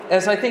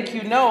As I think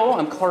you know,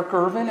 I'm Clark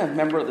Irvin, a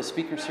member of the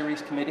Speaker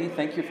Series Committee.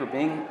 Thank you for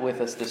being with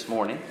us this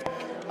morning.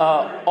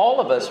 All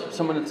of us,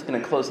 someone's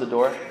going to close the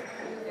door.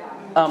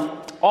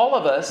 All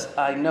of us,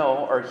 I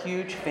know, are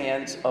huge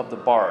fans of the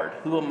Bard.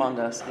 Who among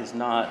us is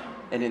not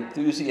an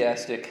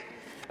enthusiastic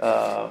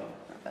a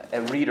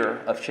reader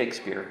of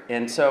Shakespeare?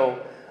 And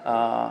so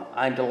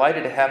I'm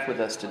delighted to have with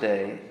us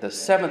today the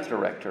 7th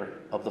director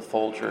of the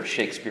Folger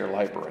Shakespeare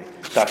Library,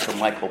 Dr.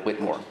 Michael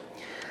Whitmore.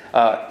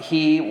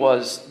 He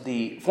was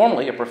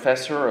formerly a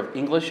professor of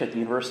English at the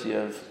University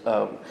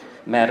of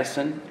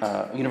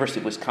University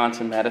of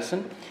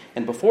Wisconsin-Madison,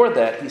 and before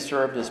that he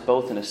served as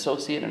both an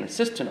associate and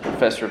assistant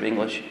professor of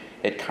English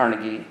at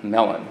Carnegie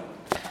Mellon.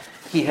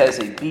 He has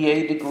a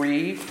BA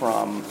degree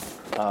from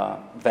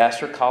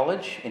Vassar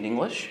College in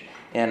English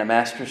and a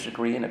master's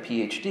degree and a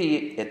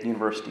PhD at the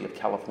University of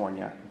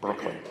California,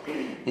 Berkeley.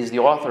 He's the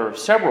author of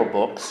several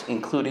books,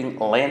 including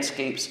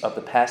Landscapes of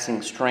the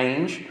Passing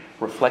Strange,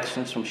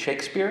 Reflections from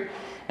Shakespeare,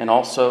 and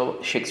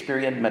also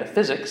Shakespearean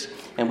Metaphysics.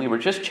 And we were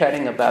just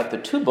chatting about the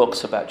 2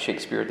 books about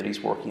Shakespeare that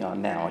he's working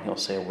on now, and he'll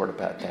say a word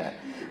about that.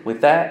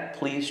 With that,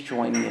 please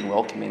join me in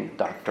welcoming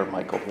Dr.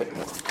 Michael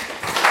Whitmore.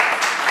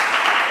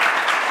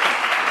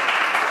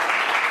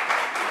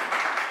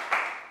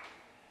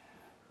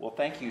 Well,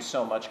 thank you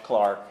so much,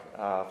 Clark,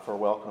 for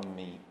welcoming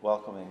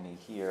me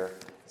here.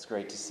 It's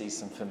great to see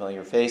some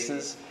familiar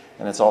faces,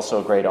 and it's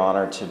also a great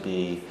honor to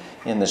be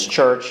in this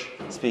church,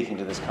 speaking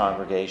to this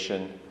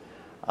congregation.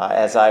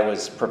 As I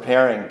was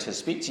preparing to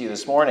speak to you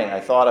this morning, I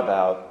thought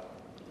about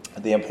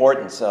the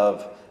importance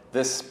of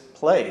this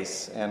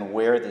place and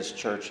where this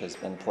church has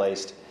been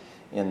placed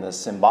in the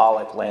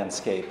symbolic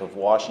landscape of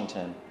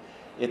Washington.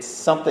 It's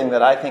something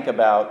that I think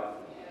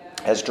about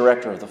as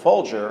director of the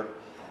Folger,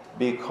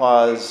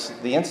 because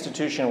the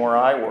institution where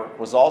I work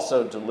was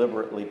also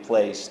deliberately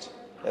placed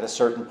at a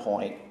certain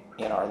point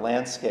in our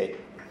landscape.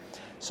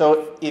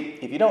 So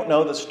if you don't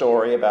know the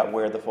story about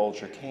where the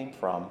Folger came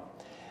from,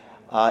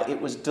 it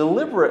was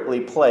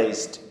deliberately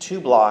placed 2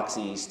 blocks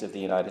east of the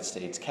United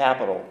States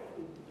Capitol.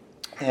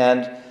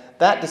 And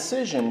that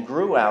decision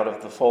grew out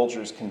of the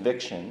Folger's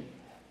conviction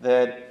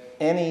that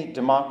any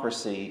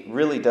democracy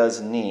really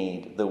does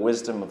need the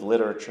wisdom of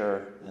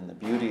literature and the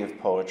beauty of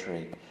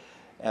poetry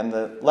and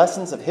the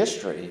lessons of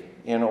history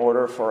in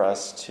order for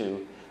us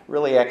to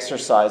really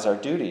exercise our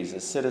duties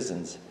as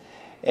citizens.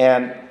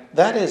 And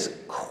that is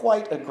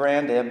quite a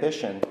grand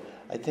ambition.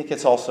 I think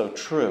it's also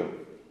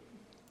true.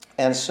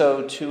 And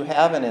so to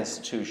have an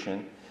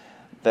institution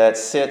that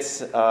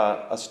sits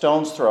a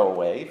stone's throw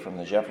away from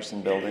the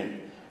Jefferson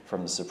Building,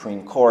 from the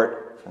Supreme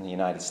Court, from the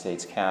United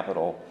States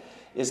Capitol,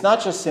 is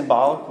not just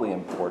symbolically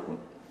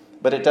important,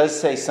 but it does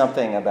say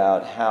something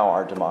about how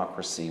our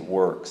democracy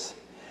works.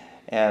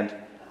 And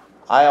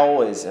I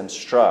always am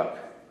struck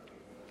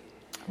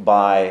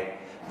by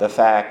the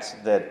fact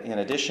that in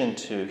addition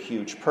to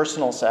huge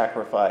personal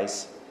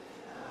sacrifice,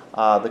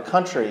 the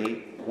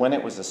country, when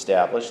it was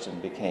established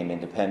and became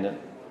independent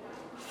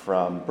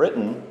from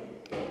Britain,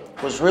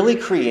 was really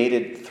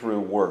created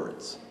through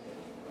words.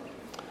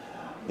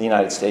 The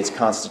United States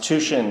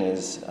Constitution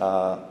is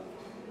an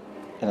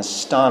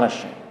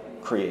astonishing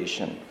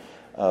creation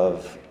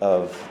of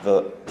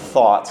the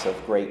thoughts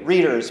of great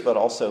readers, but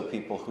also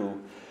people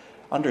who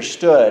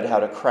understood how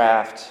to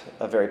craft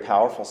a very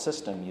powerful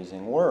system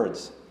using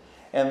words.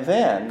 And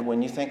then,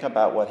 when you think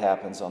about what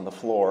happens on the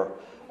floor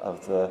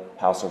of the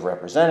House of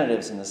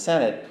Representatives and the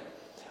Senate,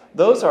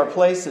 those are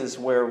places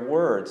where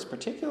words,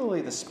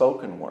 particularly the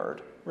spoken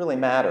word, really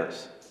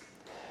matters.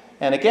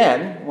 And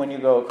again, when you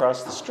go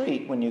across the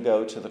street, when you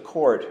go to the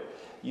court,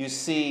 you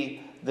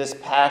see this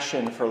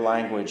passion for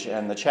language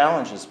and the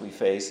challenges we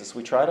face as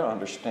we try to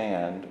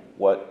understand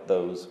what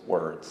those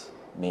words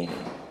mean.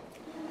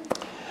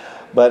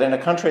 But in a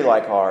country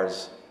like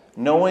ours,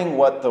 knowing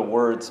what the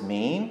words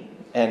mean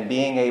and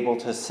being able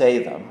to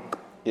say them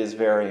is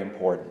very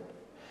important.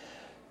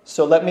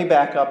 So let me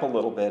back up a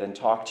little bit and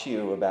talk to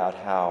you about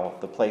how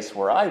the place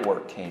where I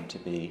work came to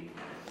be.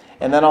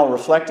 And then I'll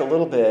reflect a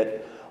little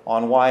bit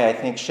on why I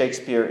think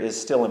Shakespeare is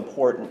still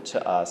important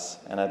to us.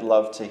 And I'd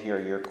love to hear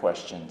your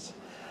questions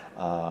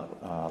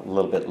a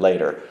little bit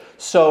later.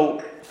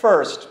 So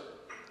first,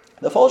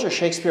 the Folger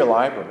Shakespeare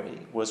Library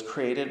was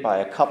created by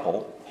a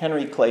couple,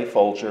 Henry Clay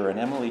Folger and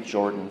Emily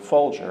Jordan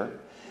Folger.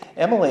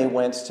 Emily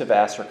went to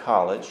Vassar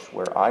College,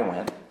 where I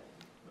went,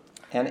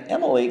 and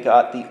Emily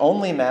got the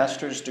only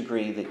master's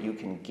degree that you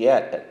can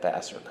get at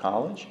Vassar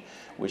College,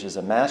 which is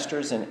a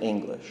master's in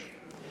English.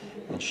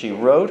 And she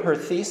wrote her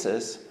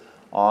thesis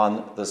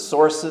on the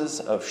sources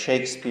of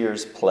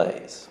Shakespeare's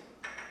plays.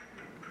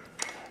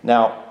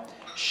 Now,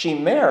 she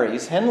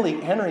marries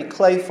Henry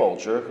Clay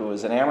Folger, who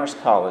is an Amherst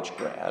College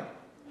grad.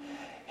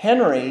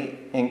 Henry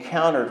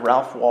encountered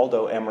Ralph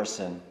Waldo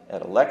Emerson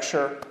at a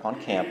lecture on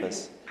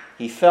campus.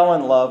 He fell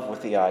in love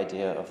with the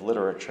idea of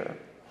literature.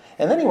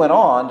 And then he went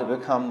on to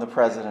become the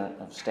president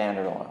of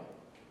Standard Oil.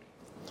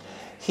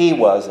 He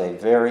was a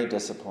very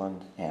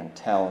disciplined and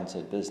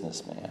talented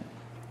businessman.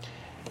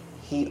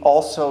 He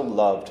also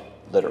loved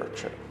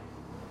literature.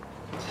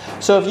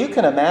 So if you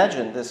can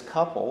imagine this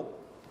couple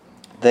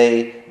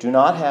They do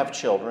not have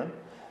children.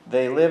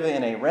 They live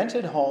in a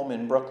rented home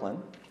in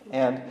Brooklyn.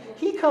 And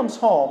he comes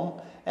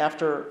home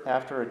after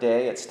a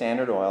day at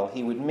Standard Oil.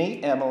 He would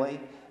meet Emily,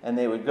 and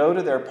they would go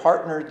to their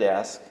partner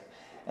desk,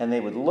 and they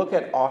would look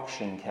at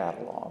auction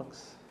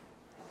catalogs,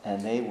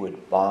 and they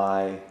would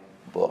buy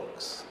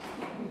books.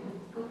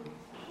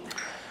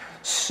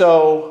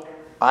 So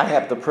I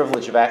have the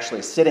privilege of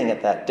actually sitting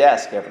at that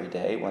desk every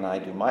day when I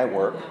do my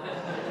work.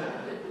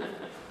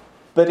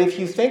 But if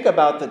you think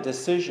about the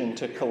decision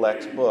to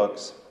collect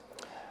books,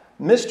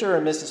 Mr.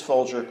 and Mrs.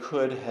 Folger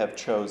could have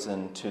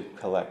chosen to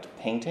collect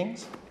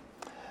paintings.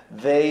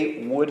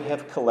 They would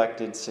have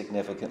collected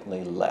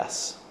significantly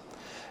less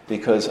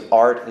because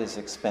art is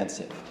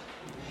expensive.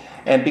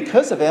 And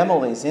because of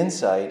Emily's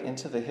insight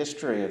into the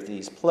history of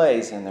these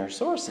plays and their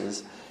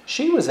sources,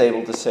 she was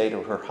able to say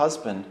to her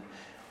husband,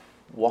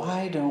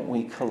 "Why don't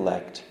we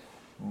collect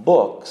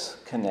books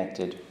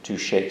connected to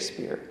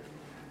Shakespeare?"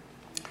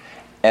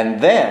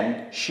 And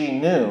then she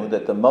knew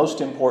that the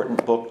most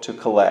important book to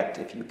collect,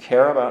 if you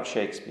care about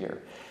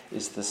Shakespeare,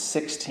 is the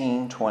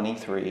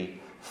 1623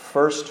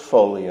 First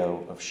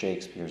Folio of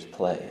Shakespeare's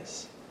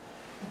plays.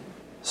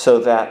 So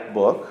that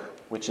book,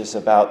 which is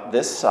about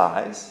this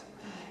size,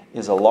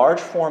 is a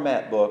large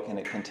format book, and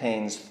it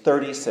contains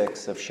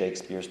 36 of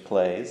Shakespeare's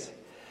plays.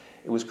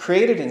 It was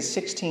created in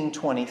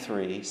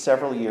 1623,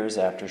 several years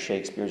after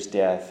Shakespeare's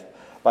death,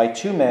 by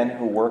two men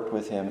who worked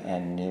with him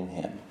and knew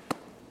him.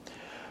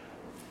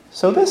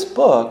 So this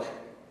book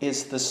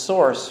is the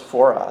source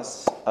for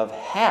us of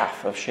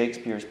half of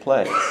Shakespeare's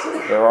plays.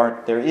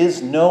 There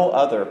is no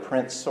other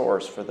print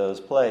source for those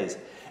plays.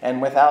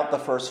 And without the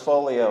First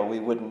Folio, we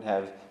wouldn't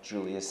have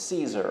Julius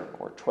Caesar,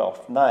 or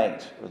Twelfth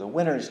Night, or The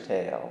Winter's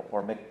Tale,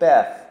 or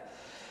Macbeth.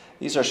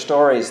 These are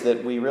stories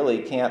that we really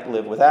can't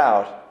live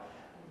without.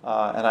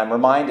 And I'm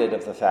reminded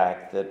of the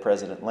fact that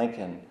President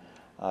Lincoln,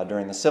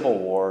 during the Civil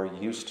War,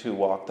 used to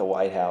walk the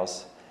White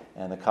House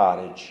and the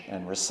cottage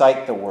and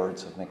recite the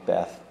words of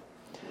Macbeth.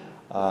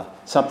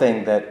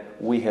 Something that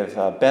we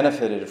have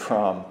benefited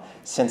from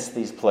since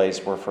these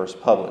plays were first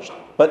published.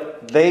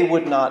 But they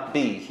would not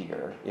be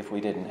here if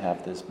we didn't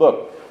have this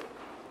book.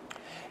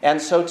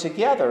 And so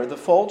together, the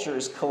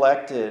Folgers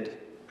collected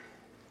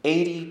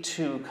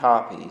 82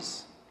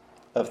 copies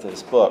of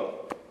this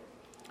book.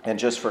 And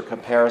just for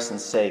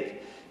comparison's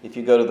sake, if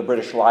you go to the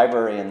British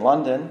Library in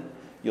London,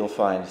 you'll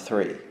find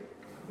 3.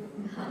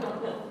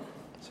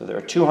 So there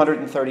are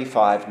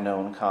 235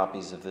 known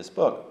copies of this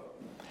book.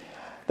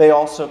 They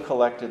also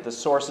collected the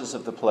sources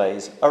of the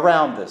plays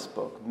around this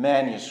book,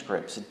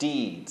 manuscripts,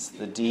 deeds,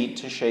 the deed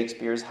to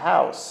Shakespeare's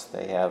house.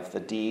 They have the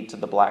deed to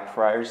the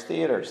Blackfriars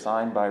Theatre,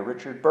 signed by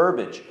Richard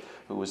Burbage,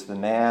 who was the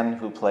man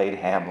who played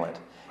Hamlet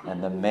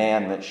and the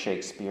man that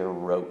Shakespeare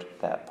wrote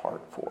that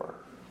part for.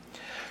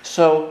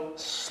 So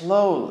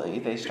slowly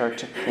they start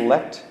to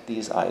collect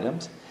these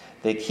items.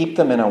 They keep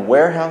them in a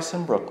warehouse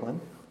in Brooklyn.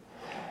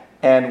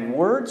 And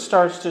word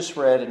starts to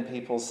spread, and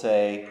people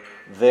say,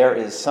 there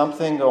is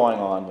something going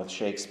on with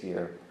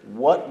Shakespeare.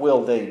 What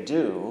will they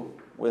do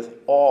with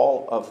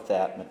all of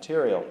that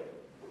material?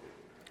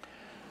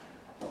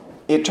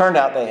 It turned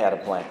out they had a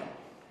plan.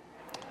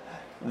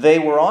 They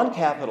were on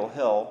Capitol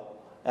Hill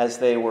as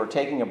they were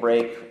taking a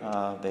break.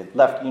 They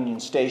left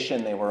Union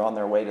Station. They were on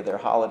their way to their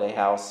holiday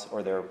house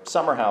or their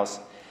summer house.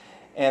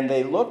 And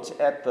they looked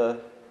at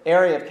the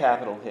area of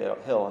Capitol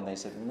Hill and they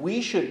said,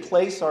 we should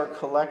place our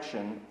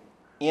collection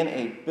in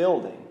a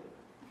building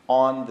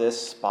on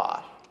this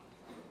spot.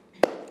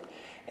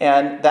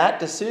 And that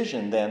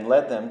decision then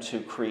led them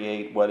to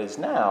create what is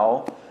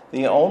now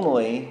the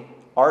only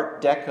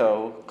Art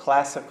Deco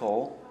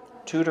classical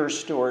Tudor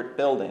Stuart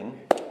building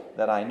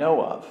that I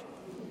know of.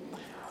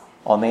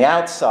 On the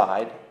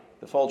outside,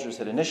 the Folgers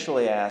had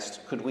initially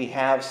asked, could we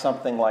have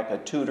something like a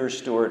Tudor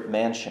Stuart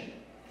mansion?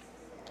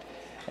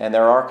 And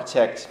their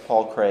architect,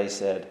 Paul Cray,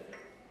 said,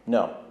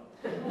 no.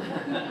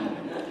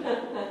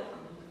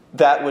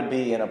 That would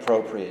be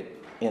inappropriate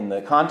in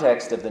the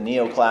context of the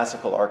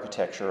neoclassical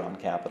architecture on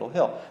Capitol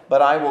Hill.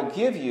 But I will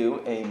give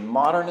you a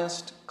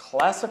modernist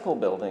classical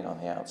building on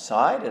the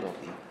outside. It'll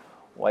be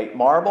white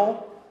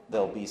marble.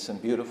 There'll be some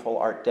beautiful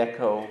Art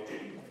Deco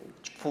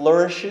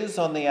flourishes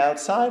on the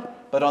outside.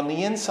 But on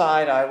the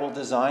inside, I will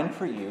design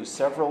for you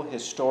several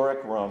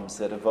historic rooms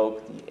that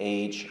evoke the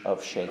age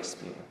of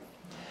Shakespeare.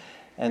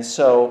 And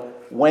so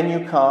when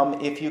you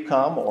come, if you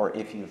come, or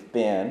if you've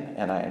been,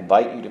 and I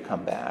invite you to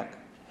come back,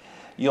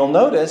 you'll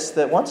notice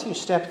that once you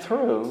step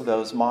through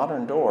those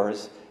modern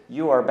doors,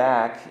 you are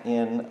back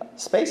in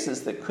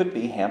spaces that could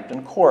be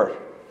Hampton Court.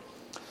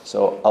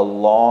 So a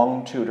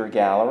long Tudor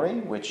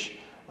gallery, which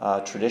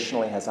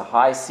traditionally has a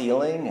high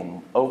ceiling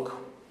and oak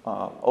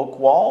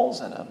walls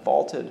and a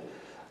vaulted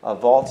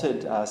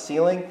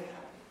ceiling,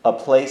 a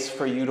place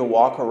for you to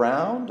walk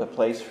around, a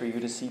place for you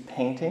to see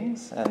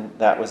paintings, and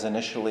that was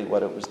initially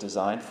what it was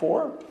designed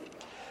for.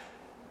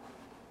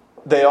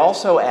 They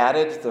also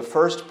added the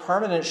first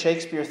permanent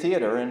Shakespeare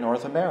theater in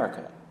North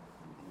America.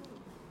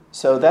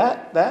 So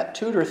that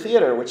Tudor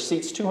theater, which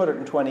seats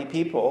 220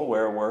 people,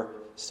 where we're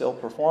still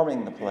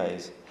performing the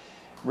plays,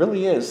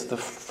 really is the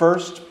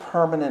first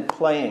permanent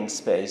playing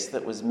space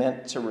that was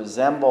meant to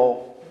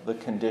resemble the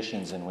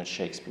conditions in which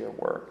Shakespeare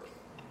worked.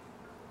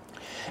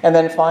 And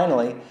then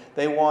finally,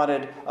 they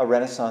wanted a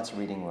Renaissance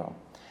reading room.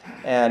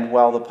 And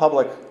while the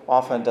public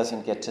often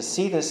doesn't get to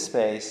see this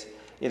space,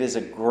 it is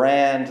a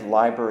grand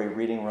library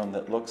reading room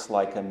that looks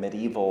like a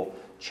medieval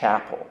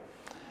chapel.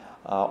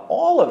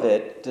 All of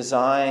it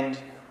designed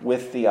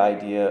with the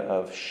idea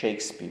of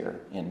Shakespeare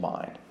in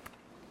mind.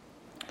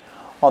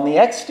 On the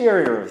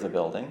exterior of the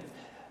building,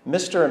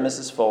 Mr. and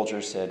Mrs.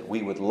 Folger said,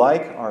 "We would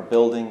like our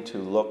building to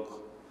look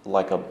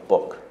like a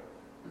book."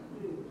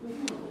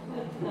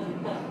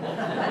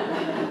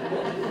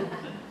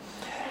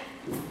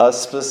 A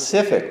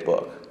specific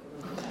book.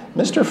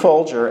 Mr.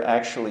 Folger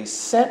actually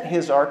sent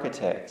his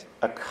architect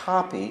a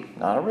copy,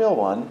 not a real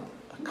one,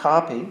 a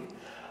copy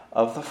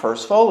of the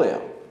first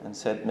folio and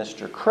said,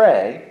 "Mr.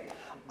 Cray,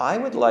 I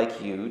would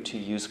like you to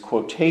use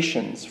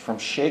quotations from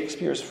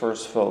Shakespeare's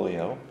first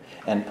folio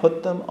and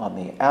put them on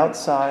the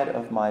outside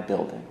of my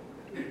building."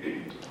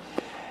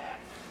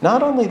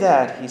 Not only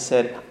that, he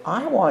said,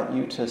 "I want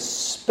you to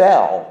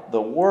spell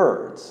the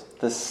words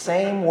the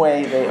same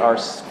way they are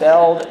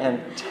spelled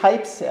and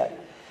typeset."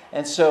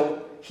 And so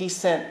he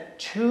sent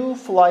 2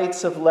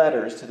 flights of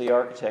letters to the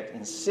architect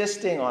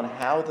insisting on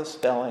how the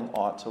spelling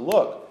ought to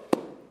look.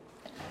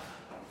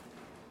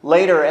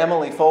 Later,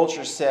 Emily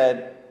Folger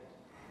said,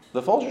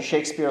 "The Folger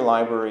Shakespeare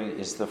Library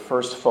is the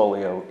first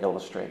folio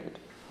illustrated.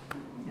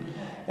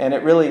 And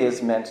it really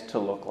is meant to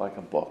look like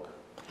a book."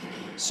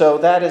 So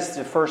that is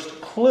the first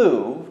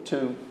clue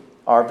to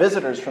our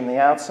visitors from the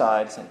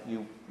outside.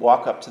 You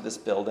walk up to this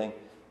building.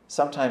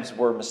 Sometimes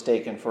we're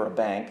mistaken for a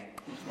bank.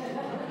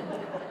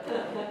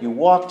 You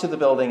walk to the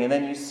building and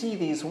then you see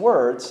these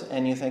words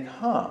and you think,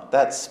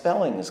 that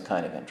spelling is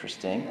kind of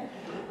interesting.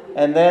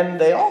 And then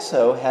they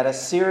also had a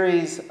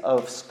series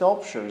of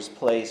sculptures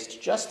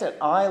placed just at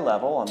eye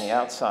level on the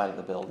outside of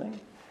the building,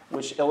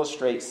 which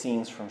illustrate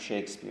scenes from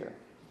Shakespeare.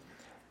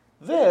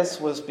 This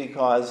was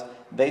because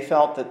they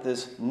felt that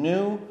this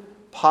new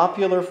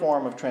popular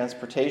form of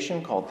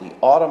transportation called the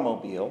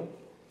automobile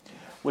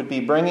would be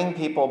bringing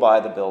people by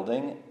the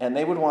building, and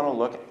they would want to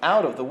look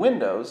out of the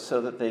windows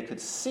so that they could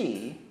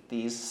see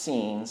these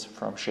scenes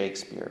from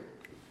Shakespeare.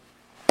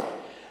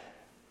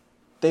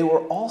 They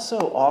were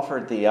also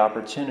offered the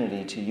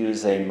opportunity to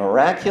use a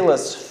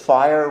miraculous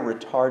fire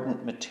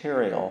retardant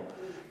material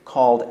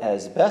called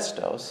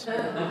asbestos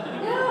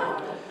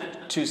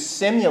to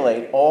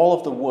simulate all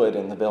of the wood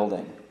in the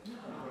building.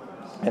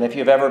 And if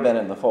you've ever been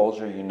in the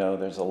Folger, you know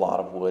there's a lot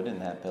of wood in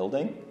that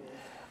building.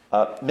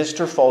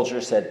 Mr.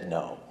 Folger said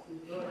no.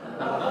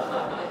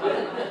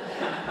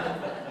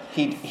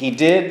 He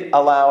did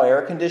allow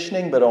air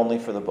conditioning, but only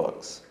for the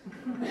books.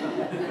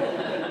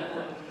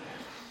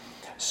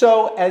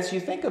 So as you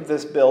think of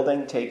this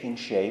building taking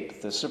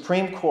shape, the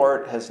Supreme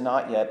Court has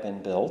not yet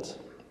been built.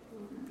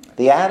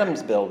 The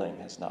Adams Building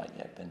has not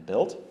yet been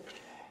built.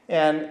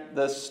 And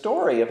the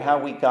story of how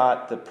we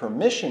got the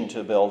permission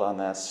to build on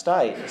that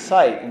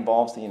site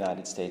involves the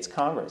United States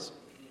Congress.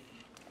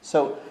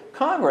 So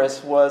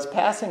Congress was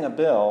passing a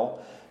bill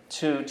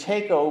to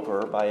take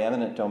over by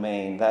eminent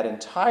domain that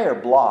entire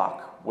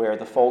block where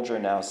the Folger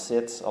now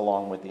sits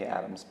along with the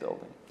Adams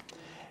Building.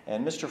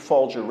 And Mr.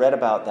 Folger read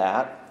about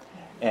that,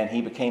 and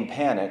he became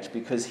panicked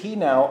because he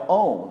now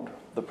owned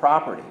the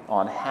property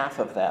on half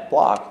of that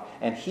block,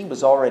 and he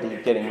was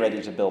already getting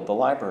ready to build the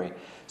library.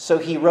 So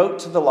he wrote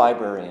to the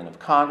Librarian of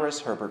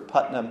Congress, Herbert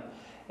Putnam,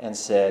 and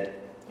said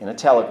in a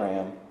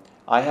telegram,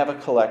 "I have a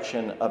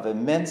collection of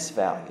immense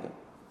value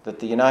that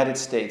the United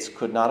States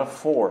could not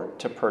afford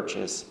to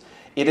purchase.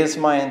 It is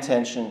my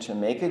intention to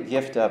make a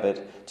gift of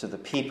it to the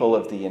people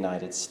of the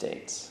United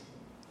States."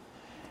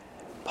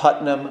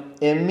 Putnam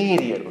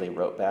immediately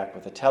wrote back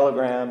with a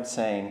telegram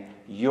saying,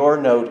 "Your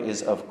note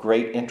is of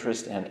great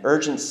interest and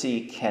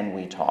urgency. Can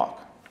we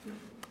talk?"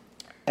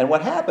 And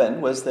what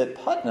happened was that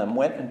Putnam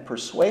went and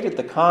persuaded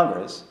the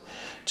Congress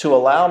to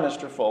allow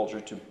Mr. Folger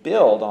to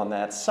build on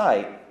that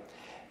site.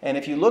 And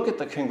if you look at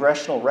the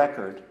congressional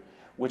record,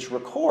 which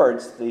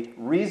records the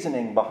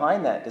reasoning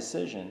behind that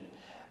decision,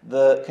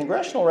 the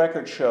congressional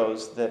record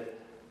shows that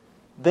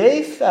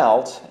they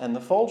felt, and the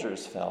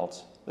Folgers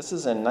felt, this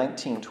is in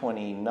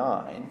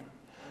 1929,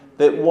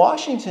 that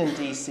Washington,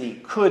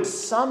 D.C. could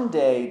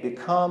someday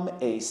become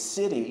a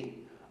city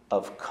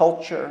of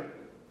culture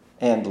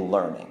and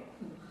learning.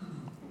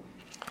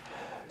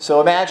 So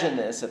imagine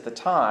this. At the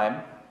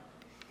time,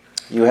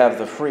 you have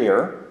the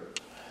Freer,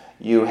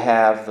 you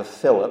have the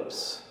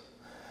Phillips,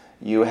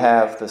 you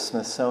have the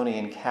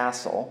Smithsonian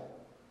Castle.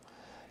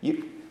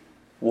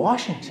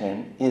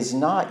 Washington is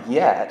not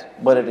yet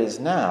what it is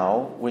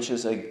now, which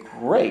is a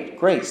great,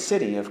 great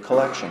city of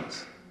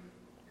collections.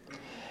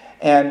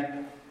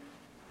 And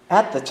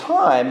at the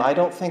time, I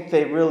don't think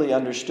they really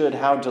understood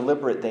how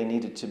deliberate they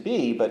needed to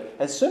be, but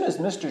as soon as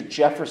Mr.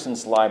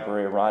 Jefferson's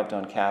library arrived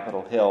on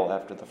Capitol Hill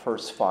after the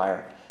first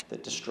fire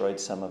that destroyed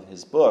some of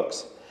his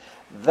books,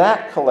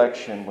 that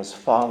collection was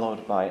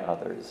followed by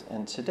others.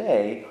 And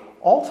today,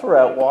 all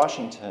throughout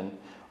Washington,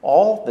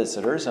 all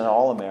visitors and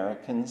all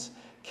Americans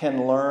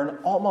can learn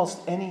almost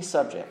any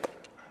subject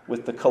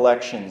with the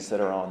collections that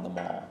are on the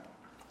mall.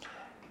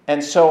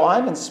 And so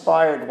I'm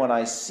inspired when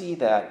I see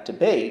that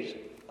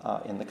debate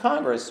in the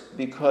Congress,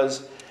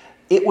 because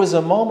it was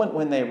a moment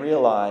when they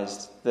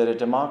realized that a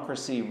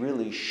democracy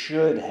really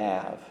should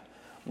have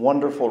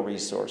wonderful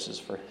resources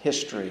for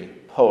history,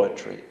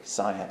 poetry,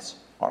 science,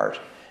 art.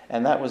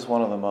 And that was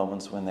one of the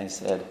moments when they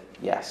said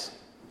yes.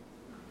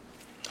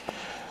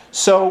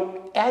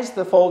 So as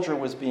the Folger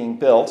was being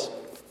built,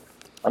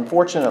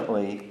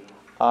 unfortunately,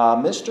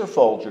 Mr.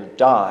 Folger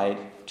died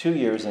 2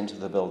 years into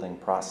the building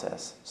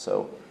process.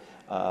 So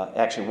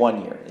actually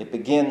 1 year. It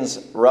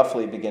begins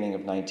roughly beginning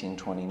of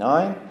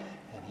 1929,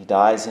 and he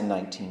dies in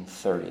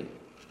 1930.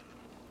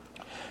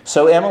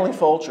 So Emily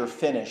Folger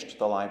finished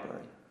the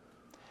library.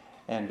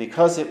 And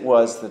because it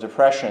was the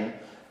Depression,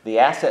 the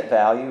asset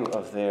value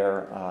of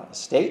their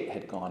estate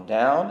had gone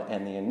down,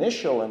 and the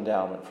initial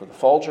endowment for the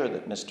Folger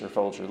that Mr.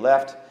 Folger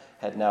left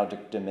had now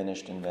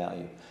diminished in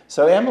value.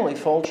 So Emily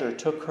Folger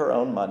took her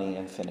own money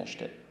and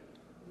finished it.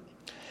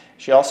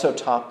 She also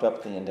topped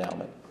up the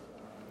endowment,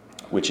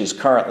 which is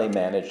currently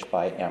managed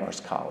by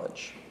Amherst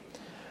College,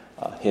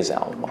 his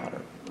alma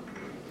mater.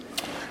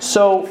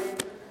 So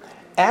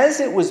as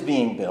it was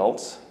being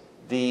built,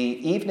 the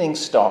Evening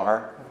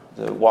Star,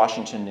 the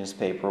Washington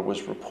newspaper,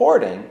 was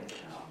reporting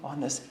on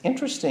this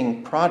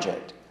interesting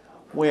project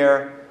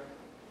where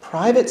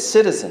private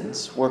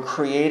citizens were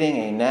creating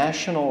a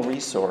national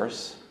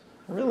resource,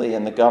 really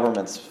in the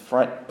government's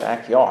front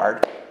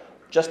backyard,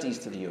 just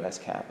east of the U.S.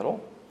 Capitol.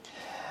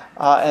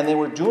 And they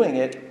were doing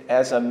it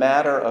as a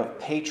matter of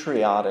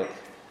patriotic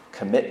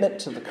commitment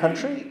to the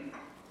country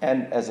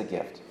and as a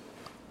gift.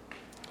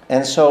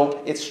 And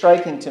so it's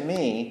striking to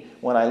me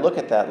when I look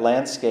at that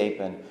landscape,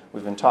 and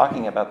we've been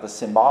talking about the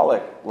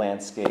symbolic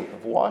landscape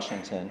of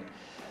Washington,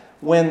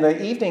 when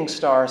the Evening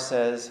Star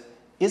says,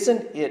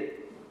 isn't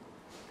it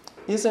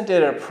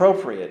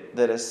appropriate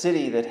that a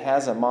city that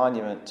has a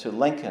monument to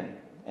Lincoln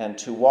and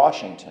to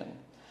Washington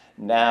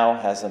now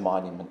has a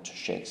monument to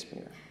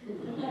Shakespeare?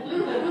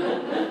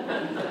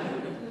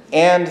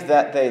 And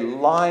that they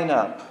line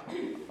up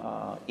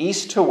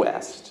east to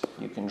west.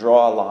 You can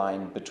draw a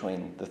line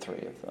between the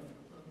three of them.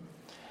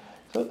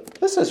 So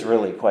this is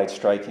really quite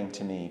striking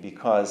to me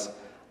because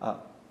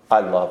I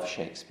love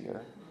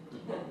Shakespeare.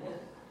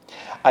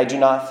 I do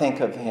not think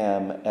of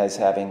him as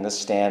having the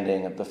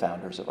standing of the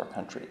founders of our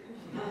country.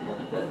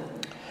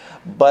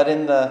 But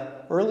in the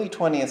early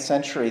 20th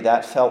century,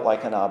 that felt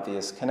like an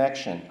obvious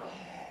connection.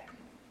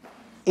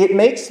 It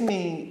makes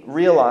me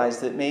realize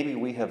that maybe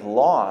we have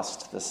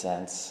lost the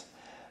sense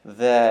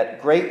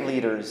that great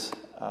leaders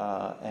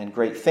and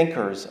great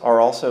thinkers are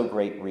also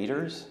great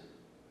readers,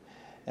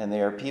 and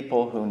they are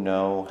people who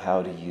know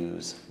how to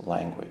use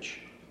language.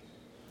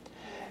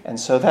 And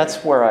so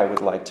that's where I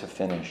would like to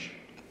finish.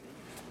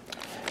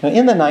 Now,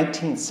 in the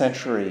 19th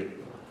century,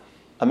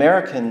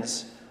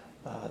 Americans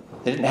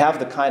they didn't have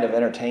the kind of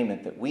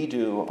entertainment that we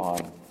do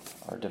on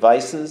our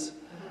devices.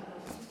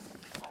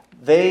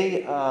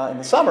 They, in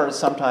the summers,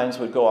 sometimes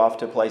would go off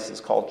to places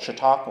called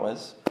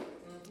Chautauquas.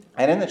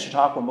 And in the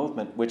Chautauqua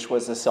movement, which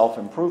was a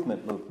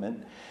self-improvement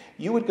movement,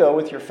 you would go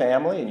with your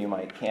family and you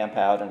might camp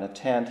out in a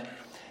tent.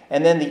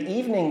 And then the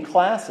evening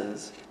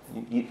classes,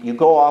 you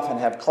go off and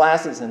have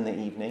classes in the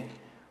evening,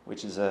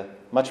 which is a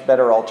much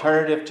better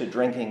alternative to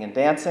drinking and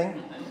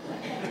dancing.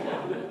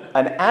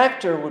 An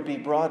actor would be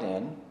brought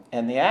in,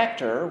 and the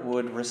actor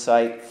would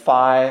recite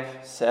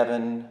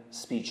 5-7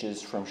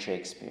 speeches from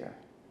Shakespeare.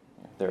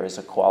 There is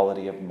a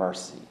quality of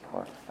mercy,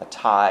 or a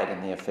tide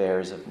in the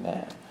affairs of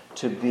men,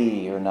 to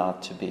be or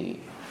not to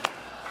be.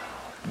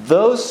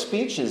 Those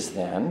speeches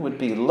then would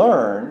be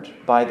learned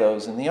by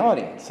those in the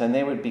audience, and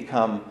they would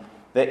become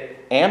the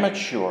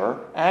amateur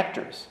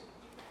actors.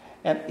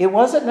 And it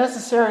wasn't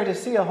necessary to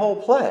see a whole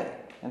play.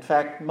 In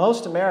fact,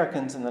 most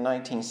Americans in the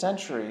 19th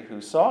century who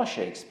saw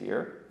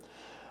Shakespeare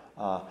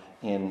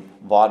in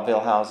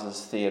vaudeville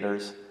houses,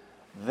 theaters,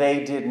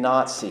 they did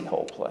not see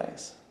whole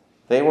plays.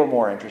 They were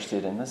more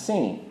interested in the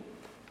scene.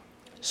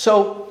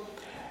 So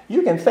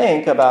you can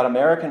think about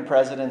American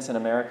presidents and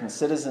American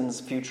citizens,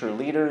 future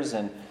leaders,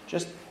 and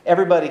just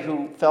everybody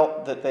who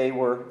felt that they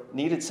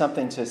needed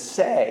something to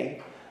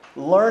say,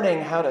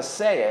 learning how to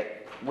say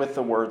it with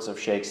the words of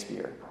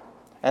Shakespeare.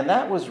 And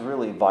that was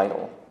really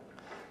vital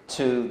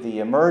to the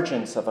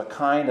emergence of a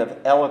kind of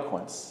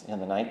eloquence in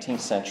the 19th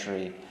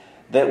century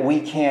that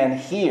we can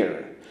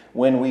hear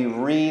when we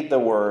read the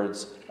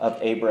words of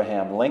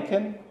Abraham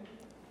Lincoln,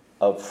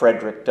 of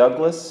Frederick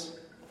Douglass.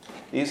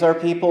 These are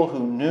people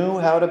who knew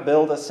how to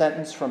build a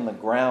sentence from the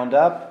ground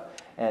up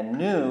and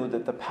knew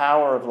that the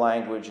power of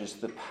language is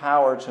the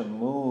power to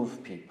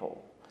move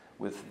people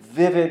with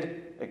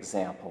vivid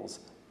examples,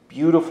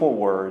 beautiful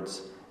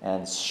words,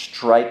 and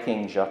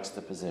striking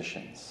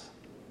juxtapositions.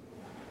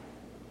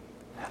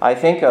 I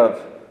think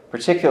of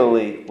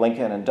particularly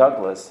Lincoln and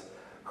Douglass,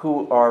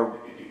 who are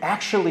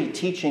actually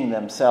teaching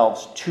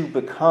themselves to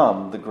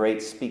become the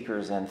great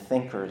speakers and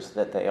thinkers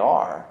that they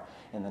are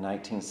in the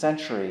 19th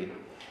century.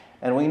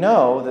 And we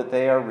know that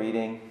they are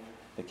reading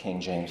the King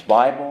James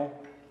Bible,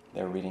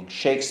 they're reading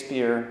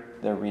Shakespeare,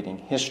 they're reading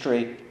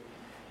history.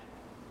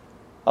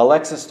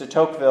 Alexis de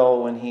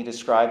Tocqueville, when he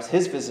describes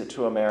his visit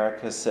to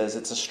America, says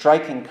it's a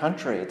striking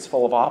country. It's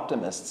full of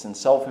optimists and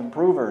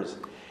self-improvers.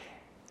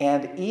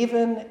 And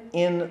even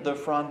in the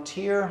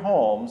frontier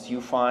homes, you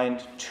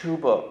find two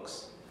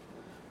books,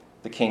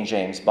 the King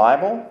James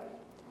Bible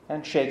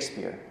and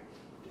Shakespeare.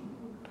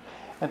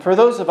 And for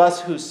those of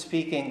us who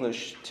speak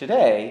English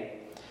today,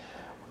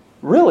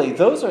 really,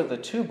 those are the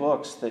two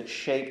books that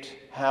shaped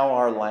how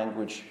our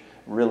language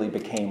really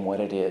became what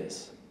it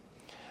is.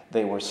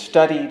 They were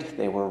studied,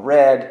 they were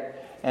read,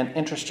 and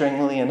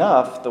interestingly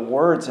enough, the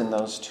words in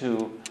those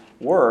two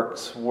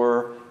works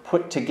were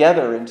put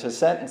together into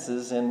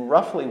sentences in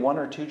roughly 1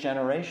 or 2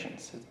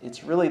 generations.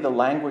 It's really the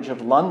language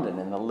of London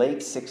in the late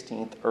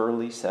 16th,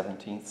 early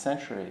 17th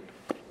century.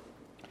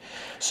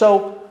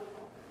 So,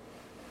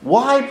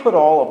 why put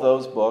all of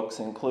those books,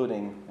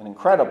 including an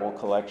incredible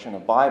collection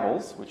of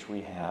Bibles, which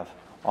we have,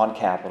 on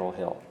Capitol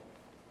Hill?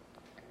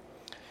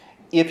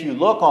 If you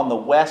look on the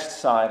west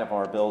side of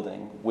our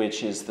building,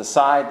 which is the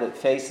side that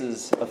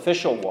faces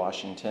official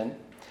Washington,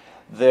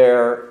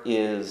 there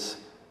is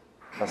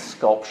a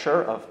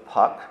sculpture of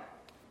Puck,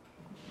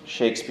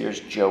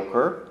 Shakespeare's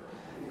Joker,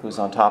 who's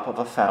on top of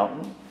a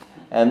fountain.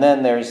 And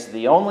then there's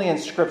the only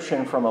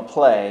inscription from a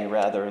play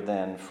rather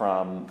than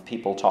from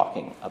people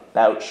talking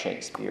about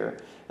Shakespeare.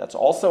 That's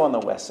also on the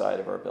west side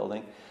of our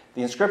building.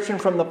 The inscription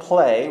from the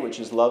play, which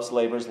is Love's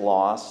Labour's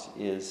Lost,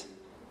 is,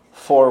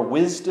 "For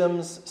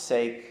wisdom's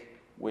sake,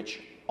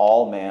 which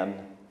all men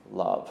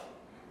love."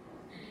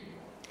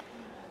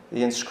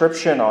 The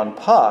inscription on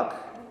Puck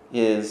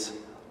is,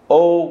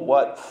 "Oh,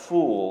 what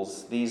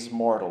fools these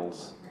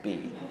mortals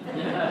be."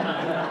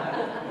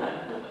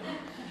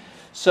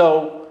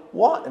 So,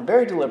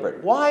 very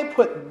deliberate. Why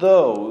put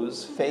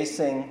those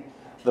facing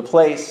the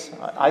place?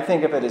 I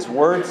think of it as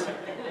words.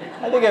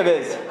 I think of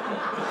it as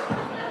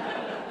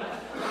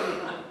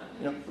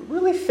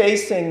really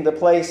facing the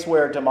place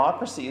where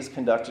democracy is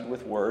conducted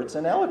with words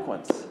and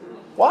eloquence.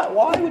 Why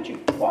would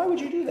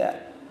you do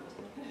that?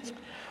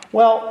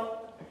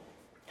 Well,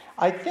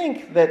 I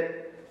think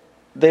that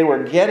they were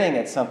getting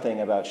at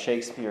something about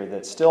Shakespeare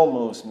that still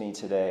moves me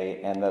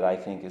today and that I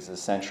think is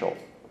essential.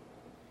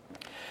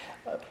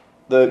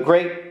 The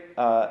great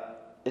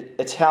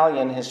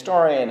Italian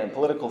historian and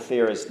political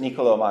theorist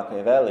Niccolò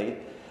Machiavelli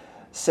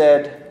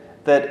said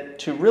that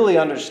to really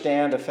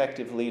understand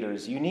effective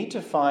leaders, you need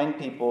to find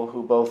people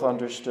who both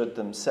understood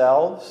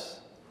themselves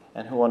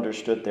and who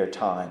understood their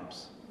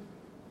times.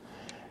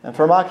 And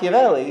for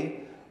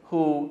Machiavelli,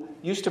 who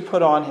used to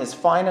put on his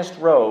finest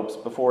robes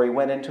before he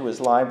went into his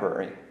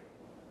library,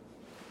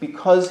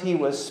 because he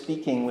was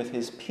speaking with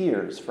his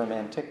peers from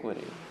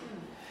antiquity,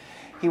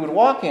 he would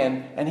walk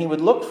in and he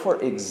would look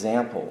for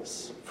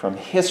examples from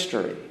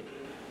history,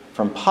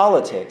 from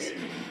politics,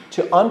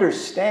 to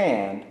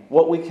understand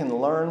what we can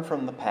learn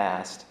from the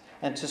past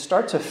and to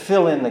start to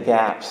fill in the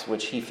gaps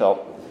which he felt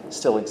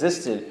still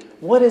existed.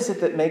 What is it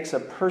that makes a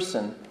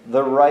person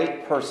the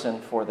right person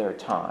for their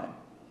time?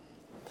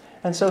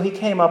 And so he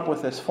came up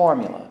with this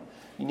formula.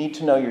 You need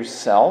to know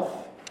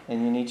yourself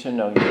and you need to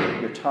know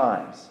your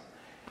times.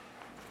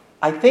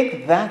 I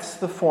think that's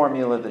the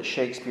formula that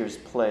Shakespeare's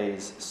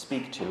plays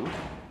speak to.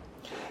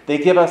 They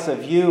give us a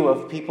view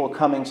of people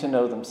coming to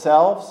know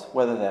themselves,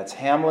 whether that's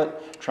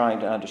Hamlet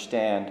trying to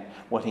understand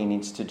what he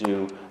needs to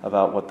do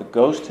about what the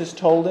ghost has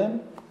told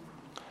him,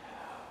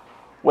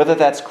 whether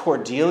that's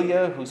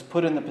Cordelia, who's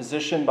put in the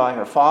position by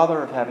her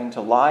father of having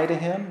to lie to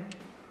him,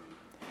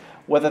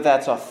 whether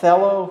that's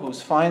Othello,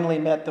 who's finally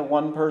met the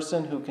one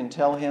person who can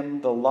tell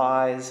him the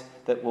lies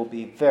that will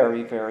be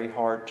very, very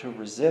hard to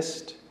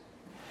resist.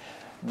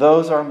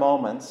 Those are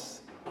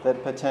moments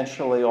that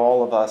potentially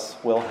all of us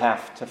will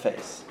have to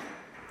face.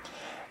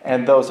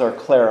 And those are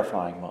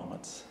clarifying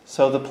moments.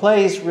 So the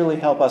plays really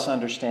help us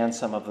understand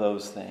some of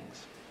those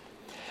things.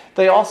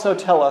 They also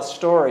tell us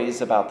stories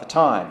about the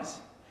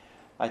times.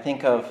 I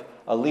think of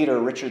a leader,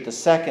 Richard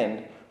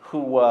II, who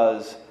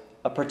was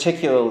a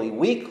particularly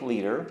weak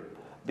leader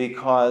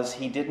because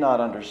he did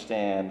not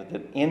understand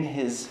that in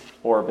his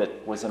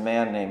orbit was a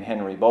man named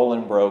Henry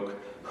Bolingbroke,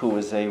 who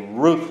was a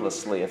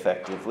ruthlessly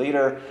effective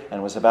leader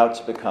and was about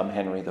to become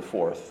Henry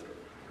IV.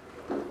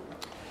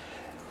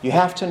 You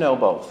have to know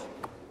both.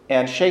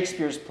 And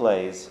Shakespeare's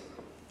plays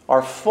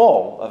are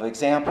full of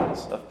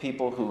examples of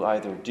people who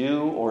either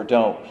do or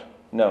don't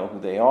know who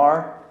they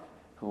are,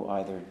 who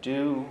either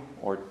do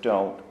or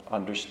don't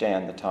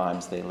understand the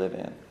times they live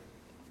in.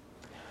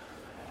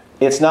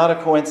 It's not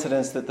a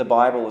coincidence that the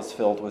Bible is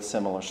filled with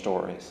similar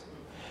stories.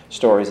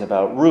 Stories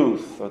about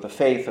Ruth or the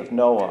faith of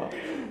Noah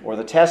or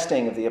the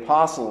testing of the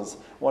apostles,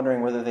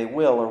 wondering whether they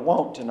will or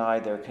won't deny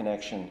their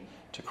connection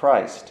to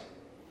Christ.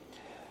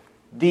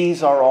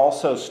 These are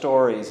also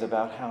stories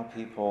about how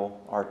people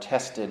are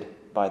tested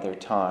by their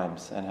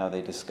times and how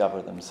they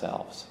discover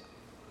themselves.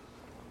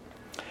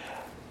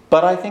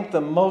 But I think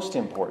the most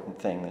important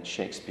thing that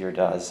Shakespeare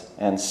does,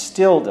 and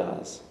still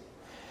does,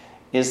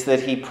 is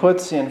that he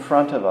puts in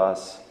front of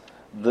us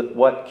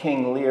what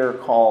King Lear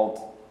called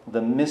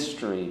the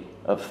mystery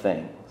of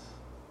things.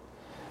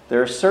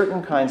 There are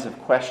certain kinds of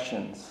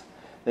questions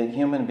that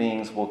human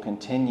beings will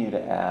continue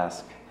to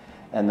ask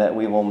and that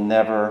we will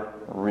never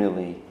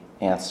really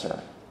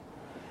answer.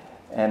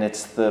 And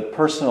it's the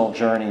personal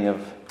journey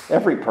of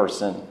every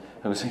person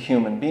who's a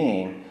human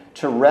being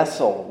to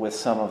wrestle with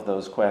some of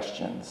those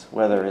questions,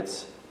 whether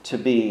it's to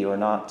be or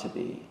not to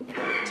be,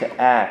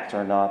 to act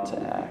or not to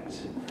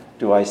act.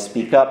 Do I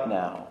speak up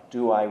now?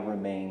 Do I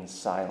remain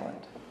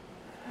silent?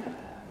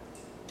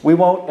 We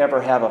won't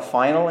ever have a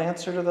final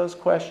answer to those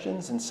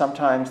questions, and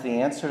sometimes the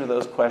answer to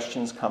those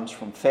questions comes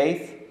from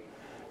faith.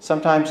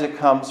 Sometimes it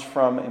comes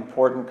from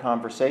important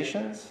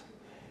conversations.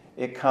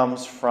 It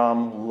comes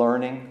from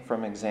learning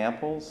from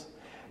examples.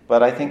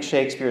 But I think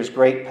Shakespeare's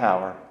great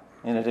power,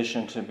 in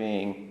addition to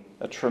being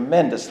a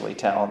tremendously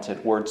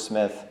talented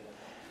wordsmith,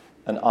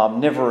 an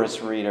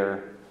omnivorous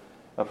reader,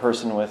 a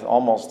person with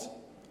almost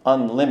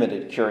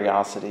unlimited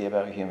curiosity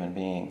about human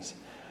beings,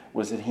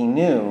 was that he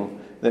knew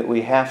that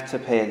we have to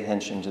pay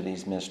attention to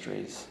these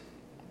mysteries.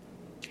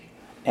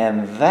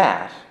 And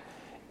that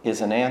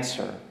is an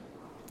answer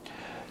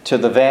to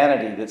the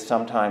vanity that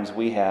sometimes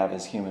we have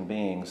as human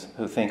beings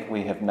who think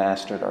we have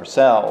mastered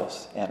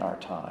ourselves and our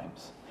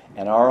times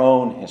and our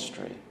own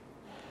history.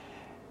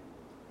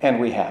 And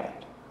we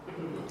haven't.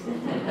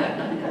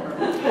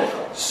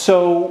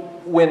 So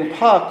when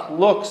Puck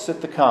looks at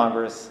the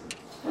Congress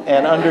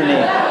and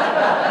underneath,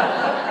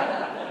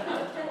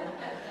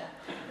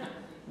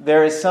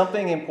 there is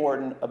something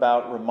important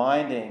about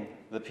reminding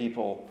the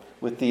people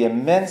with the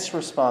immense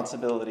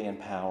responsibility and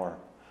power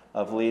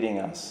of leading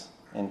us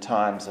in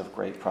times of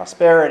great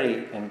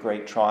prosperity and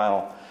great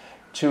trial,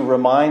 to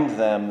remind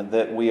them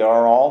that we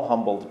are all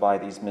humbled by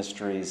these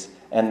mysteries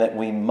and that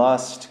we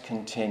must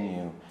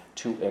continue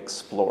to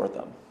explore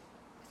them.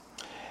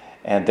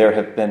 And there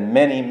have been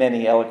many,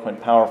 many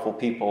eloquent, powerful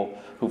people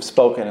who've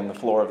spoken in the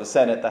floor of the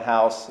Senate, the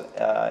House,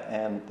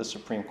 and the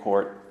Supreme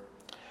Court.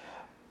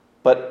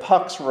 But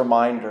Puck's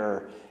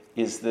reminder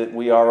is that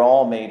we are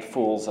all made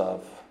fools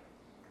of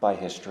by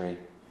history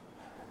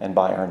and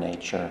by our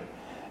nature.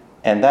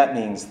 And that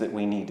means that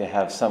we need to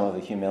have some of the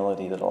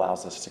humility that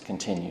allows us to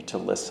continue to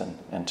listen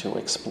and to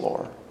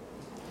explore.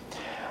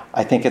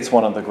 I think it's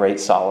one of the great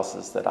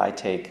solaces that I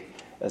take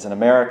as an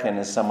American,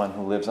 as someone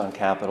who lives on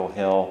Capitol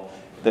Hill,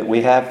 that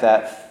we have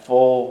that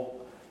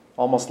full,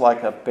 almost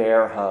like a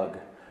bear hug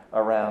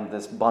around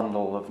this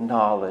bundle of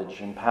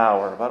knowledge and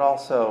power, but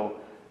also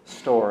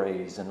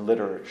stories and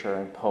literature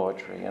and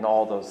poetry and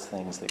all those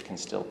things that can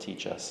still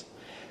teach us.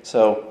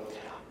 So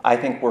I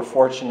think we're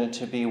fortunate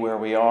to be where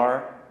we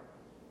are.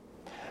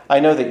 I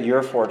know that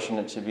you're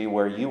fortunate to be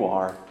where you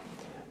are,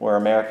 where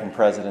American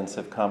presidents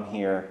have come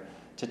here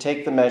to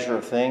take the measure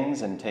of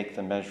things and take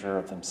the measure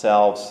of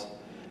themselves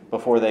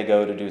before they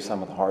go to do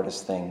some of the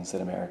hardest things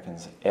that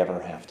Americans ever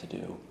have to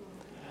do.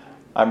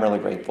 I'm really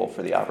grateful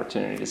for the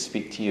opportunity to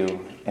speak to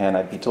you, and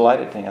I'd be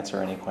delighted to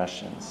answer any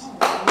questions.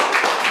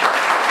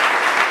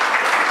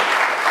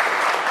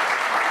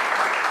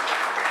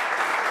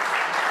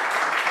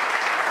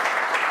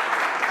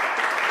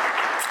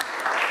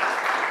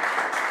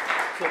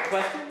 So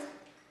questions?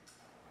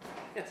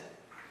 Yes.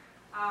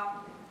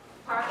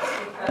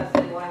 Partly because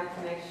they wanted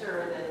to make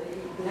sure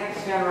that the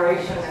next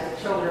generation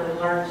of children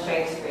learn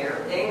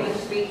Shakespeare. The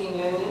English-speaking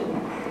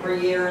Union for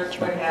years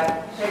would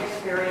have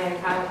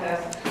Shakespearean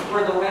contests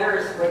where the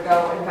winners would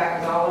go, in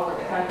fact, all over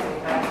the country,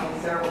 in fact,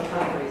 in several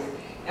countries.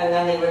 And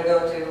then they would go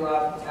to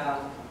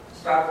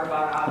Stratford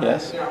upon Avon.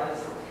 Yes.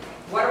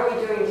 What are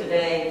we doing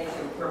today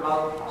to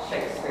promote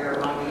Shakespeare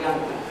among the young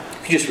people?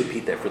 Could you just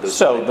repeat that for those?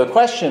 So the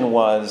question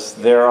was,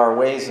 there are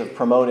ways of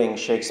promoting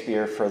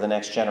Shakespeare for the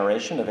next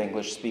generation of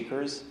English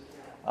speakers,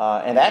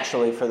 and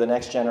actually for the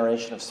next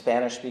generation of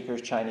Spanish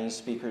speakers, Chinese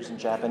speakers, and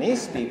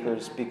Japanese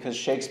speakers, because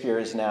Shakespeare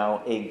is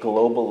now a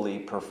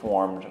globally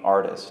performed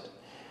artist.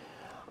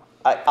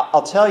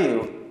 I'll tell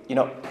you,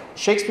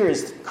 Shakespeare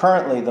is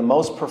currently the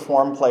most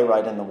performed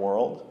playwright in the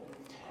world,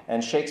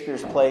 and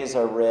Shakespeare's plays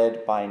are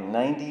read by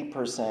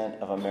 90%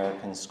 of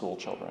American school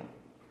children.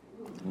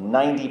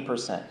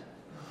 90%.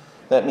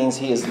 That means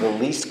he is the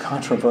least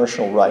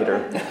controversial writer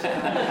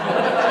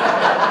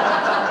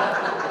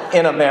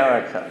in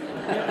America.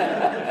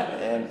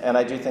 And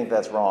I do think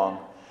that's wrong.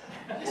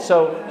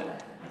 So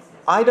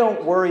I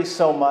don't worry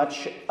so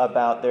much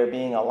about there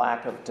being a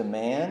lack of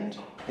demand,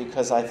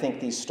 because I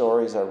think these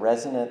stories are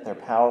resonant, they're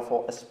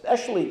powerful,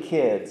 especially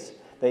kids.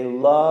 They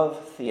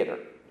love theater.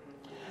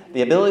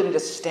 The ability to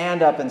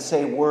stand up and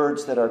say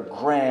words that are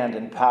grand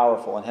and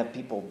powerful and have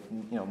people,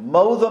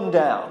 mow them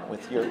down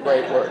with your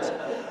great words.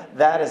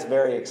 That is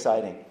very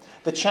exciting.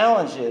 The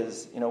challenge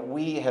is,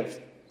 we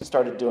have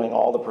started doing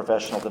all the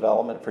professional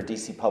development for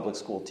DC public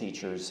school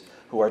teachers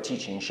who are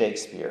teaching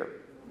Shakespeare.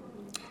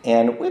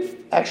 And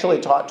we've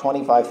actually taught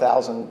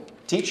 25,000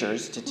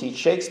 teachers to teach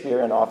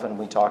Shakespeare, and often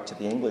we talk to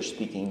the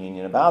English-speaking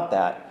union about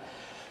that.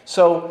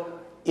 So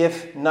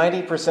if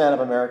 90% of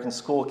American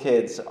school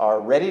kids are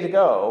ready to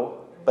go,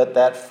 but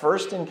that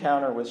first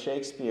encounter with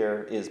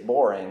Shakespeare is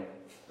boring,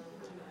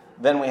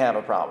 then we have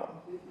a problem.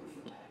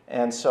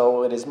 And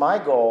so it is my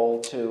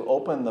goal to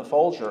open the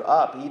Folger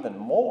up even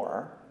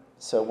more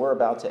So we're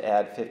about to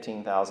add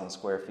 15,000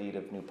 square feet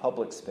of new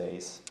public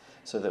space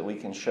so that we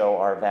can show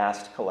our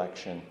vast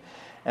collection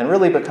and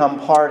really become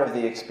part of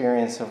the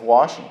experience of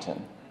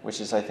Washington,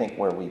 which is, I think,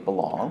 where we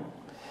belong.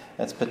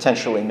 It's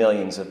potentially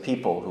millions of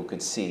people who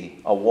could see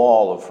a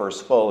wall of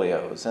first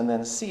folios and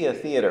then see a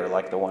theater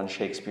like the one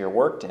Shakespeare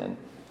worked in.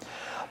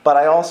 But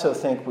I also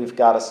think we've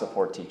got to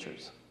support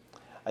teachers.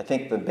 I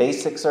think the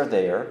basics are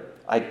there.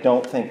 I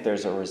don't think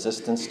there's a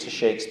resistance to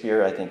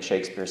Shakespeare. I think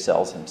Shakespeare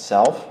sells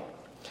himself.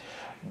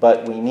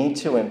 But we need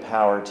to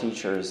empower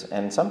teachers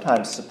and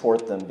sometimes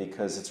support them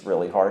because it's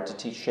really hard to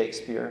teach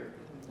Shakespeare.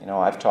 You know,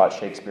 I've taught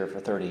Shakespeare for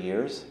 30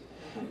 years,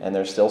 and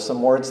there's still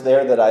some words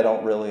there that I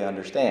don't really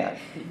understand.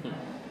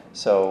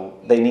 So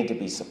they need to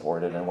be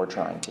supported, and we're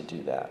trying to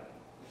do that.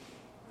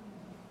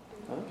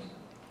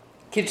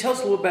 Can you tell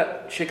us a little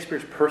about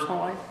Shakespeare's personal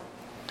life?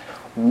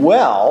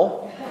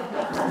 Well,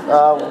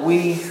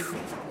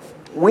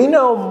 we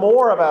know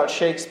more about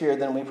Shakespeare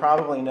than we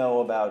probably know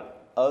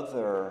about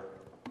other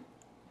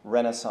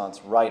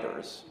Renaissance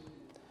writers.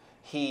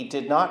 He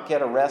did not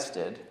get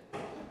arrested,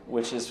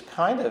 which is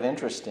kind of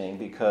interesting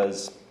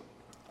because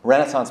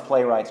Renaissance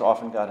playwrights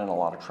often got in a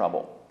lot of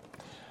trouble.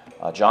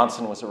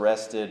 Jonson was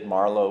arrested,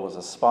 Marlowe was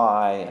a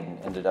spy and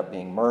ended up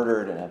being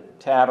murdered in a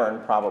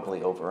tavern,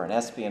 probably over an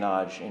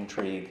espionage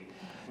intrigue.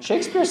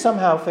 Shakespeare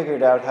somehow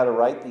figured out how to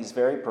write these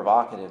very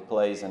provocative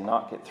plays and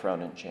not get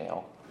thrown in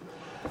jail.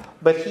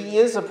 But he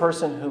is a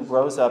person who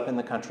grows up in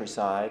the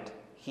countryside.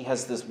 He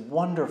has this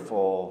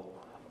wonderful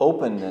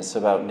openness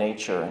about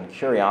nature and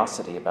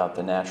curiosity about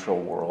the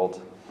natural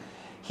world.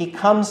 He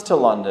comes to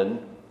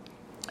London,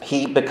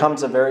 he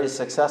becomes a very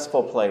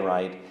successful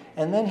playwright,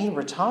 and then he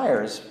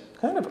retires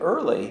kind of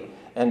early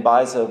and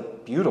buys a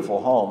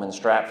beautiful home in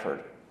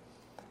Stratford.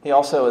 He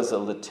also is a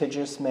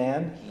litigious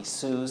man. He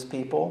sues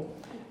people,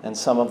 and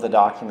some of the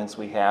documents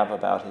we have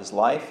about his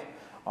life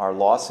are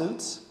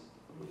lawsuits.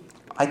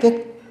 I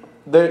think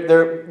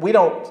we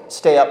don't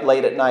stay up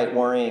late at night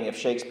worrying if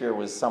Shakespeare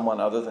was someone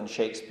other than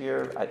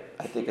Shakespeare.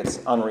 I think it's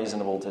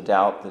unreasonable to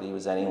doubt that he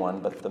was anyone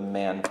but the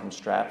man from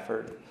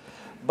Stratford.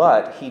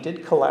 But he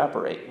did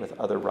collaborate with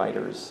other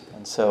writers,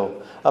 and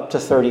so up to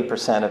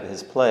 30% of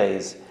his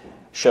plays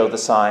show the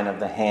sign of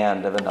the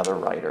hand of another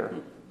writer.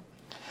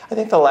 I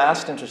think the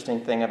last interesting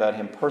thing about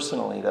him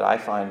personally that I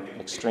find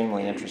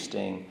extremely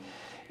interesting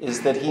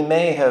is that he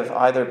may have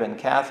either been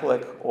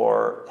Catholic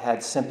or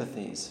had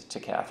sympathies to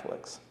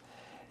Catholics.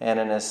 And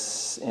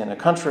in a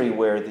country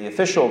where the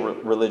official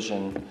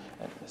religion,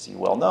 as you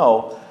well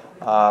know,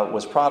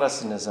 was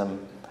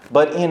Protestantism,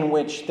 but in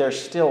which there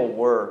still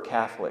were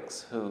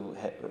Catholics who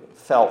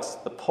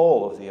felt the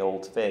pull of the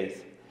old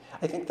faith,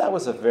 I think that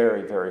was a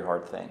very, very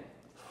hard thing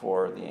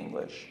for the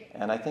English.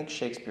 And I think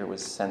Shakespeare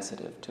was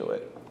sensitive to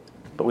it.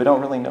 But we don't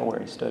really know where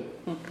he stood.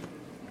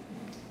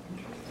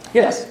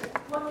 Yes?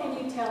 What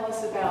can you tell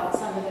us about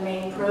some of the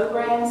main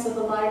programs of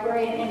the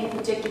library and any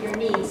particular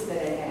needs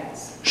that it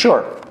has?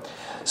 Sure.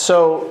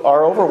 So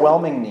our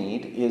overwhelming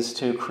need is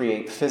to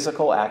create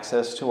physical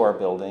access to our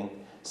building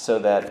so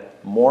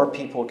that more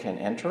people can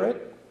enter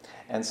it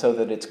and so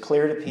that it's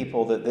clear to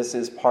people that this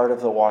is part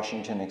of the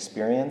Washington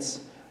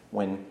experience.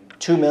 When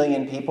 2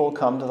 million people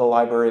come to the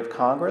Library of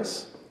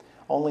Congress,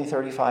 only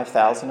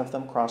 35,000 of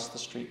them cross the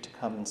street to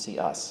come and see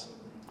us.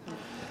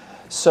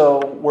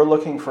 So we're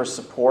looking for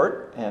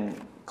support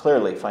and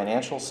clearly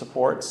financial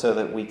support so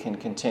that we can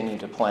continue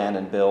to plan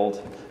and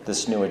build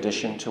this new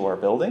addition to our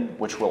building,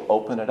 which will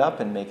open it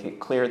up and make it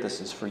clear this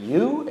is for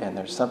you and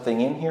there's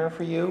something in here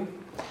for you.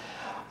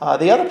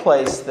 The other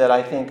place that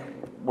I think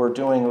we're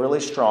doing really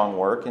strong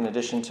work, in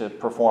addition to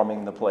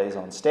performing the plays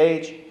on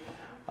stage,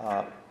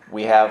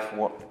 we have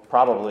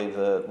probably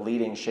the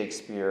leading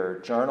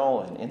Shakespeare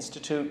journal and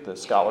institute. The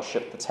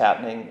scholarship that's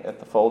happening at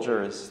the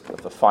Folger is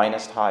of the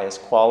finest,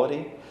 highest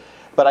quality.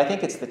 But I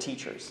think it's the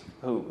teachers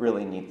who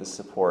really need the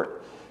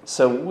support.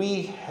 So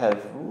we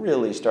have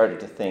really started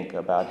to think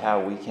about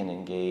how we can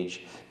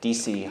engage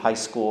DC high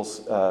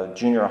schools,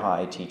 junior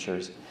high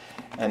teachers.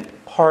 And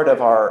part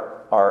of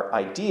our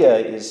idea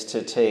is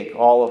to take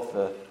all of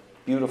the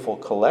beautiful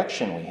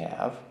collection we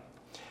have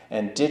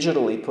and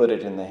digitally put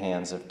it in the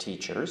hands of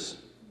teachers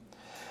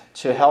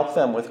to help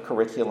them with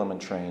curriculum and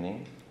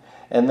training,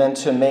 and then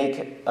to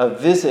make a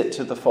visit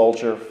to the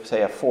Folger,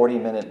 say a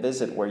 40-minute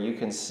visit where you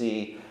can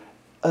see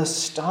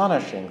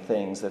astonishing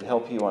things that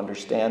help you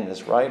understand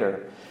this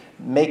writer,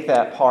 make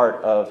that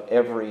part of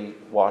every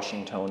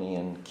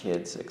Washingtonian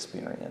kid's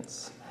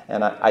experience.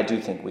 And I do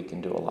think we can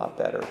do a lot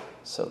better.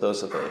 So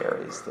those are the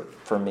areas that,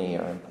 for me,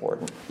 are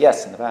important.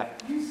 Yes, in the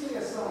back. You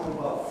say something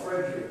about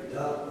Frederick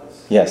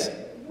Douglass. Yes.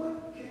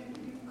 What, can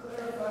you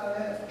clarify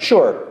that?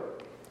 Sure.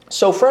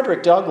 So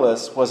Frederick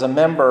Douglass was a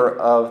member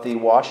of the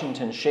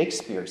Washington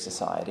Shakespeare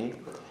Society,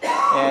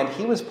 and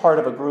he was part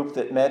of a group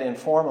that met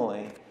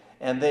informally,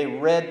 and they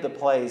read the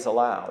plays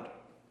aloud.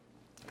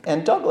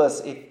 And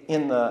Douglass,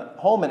 in the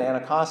home in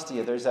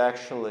Anacostia, there's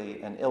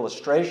actually an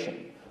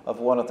illustration of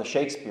one of the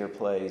Shakespeare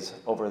plays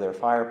over their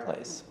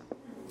fireplace.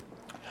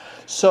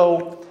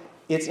 So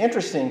it's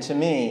interesting to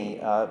me.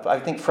 I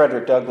think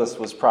Frederick Douglass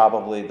was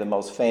probably the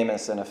most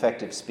famous and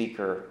effective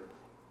speaker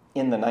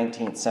in the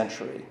 19th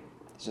century.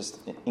 Just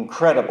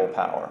incredible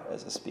power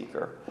as a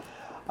speaker.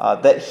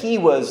 That he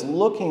was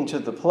looking to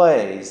the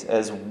plays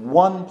as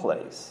one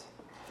place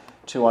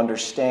to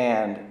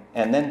understand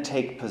and then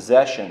take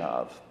possession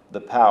of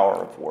the power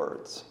of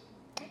words.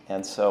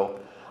 And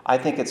so I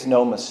think it's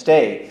no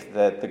mistake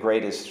that the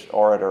greatest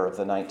orator of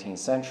the 19th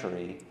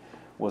century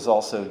was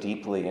also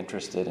deeply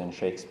interested in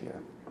Shakespeare.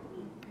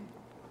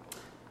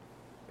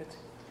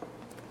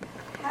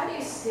 How do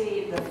you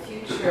see the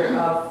future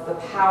of the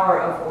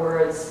power of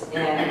words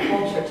in a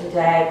culture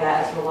today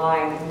that is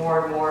relying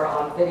more and more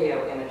on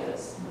video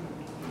images?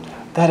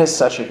 That is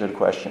such a good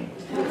question.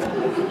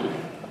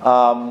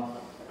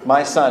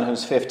 My son,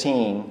 who's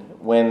 15,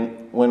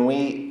 when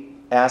we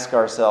ask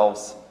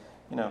ourselves,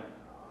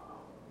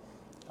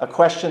 a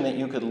question that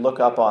you could look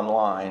up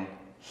online,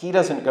 he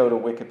doesn't go to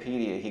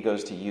Wikipedia, he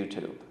goes to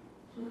YouTube.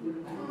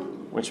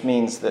 Which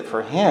means that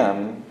for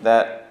him,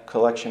 that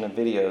collection of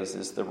videos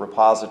is the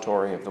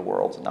repository of the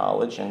world's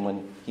knowledge, and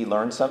when he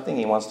learns something,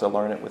 he wants to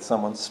learn it with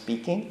someone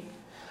speaking.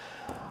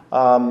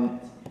 I'm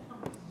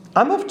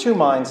of two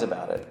minds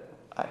about it.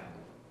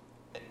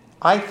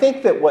 I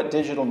think that what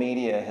digital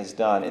media has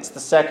done, it's the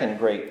second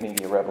great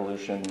media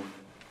revolution.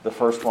 The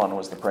first one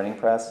was the printing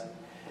press.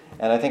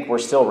 And I think we're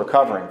still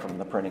recovering from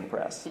the printing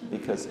press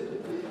because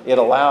it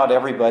allowed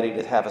everybody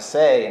to have a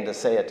say and to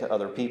say it to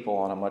other people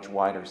on a much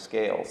wider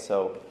scale.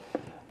 So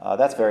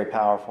that's very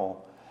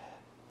powerful.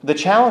 The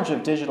challenge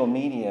of digital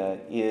media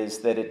is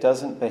that it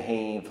doesn't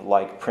behave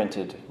like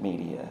printed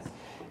media.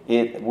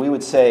 We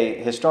would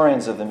say,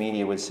 historians of the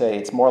media would say,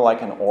 it's more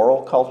like an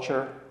oral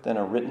culture than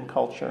a written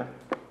culture.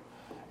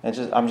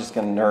 I'm just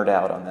going to nerd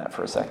out on that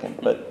for a second.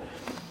 But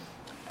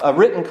a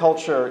written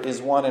culture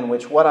is one in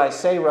which what I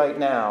say right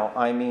now,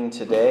 I mean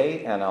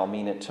today, and I'll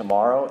mean it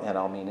tomorrow, and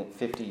I'll mean it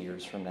 50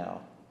 years from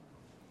now.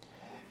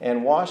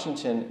 And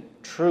Washington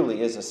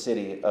truly is a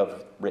city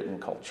of written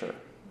culture.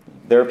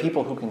 There are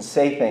people who can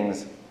say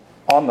things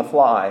on the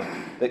fly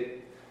that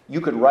you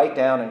could write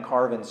down and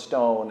carve in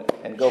stone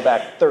and go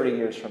back 30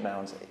 years from now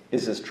and say,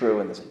 is this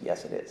true? And they say,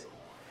 yes, it is.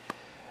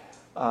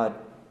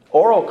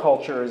 Oral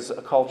culture is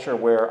a culture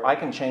where I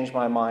can change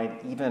my mind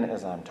even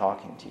as I'm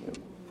talking to you.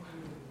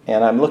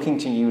 And I'm looking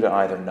to you to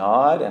either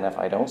nod, and if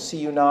I don't see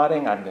you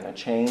nodding, I'm going to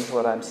change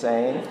what I'm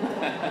saying.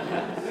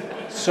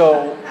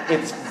 So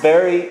it's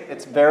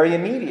very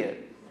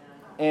immediate.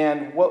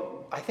 And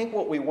I think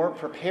what we weren't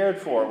prepared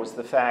for was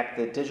the fact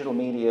that digital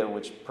media,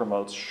 which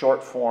promotes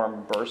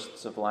short-form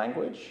bursts of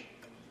language,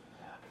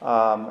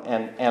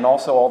 and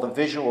also all the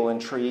visual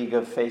intrigue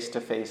of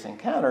face-to-face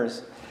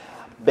encounters,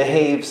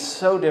 behaves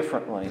so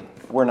differently,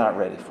 we're not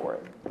ready for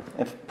it.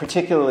 And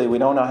particularly, we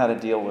don't know how to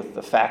deal with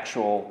the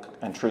factual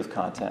and truth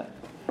content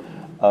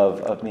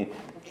of media.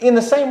 In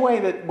the same way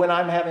that when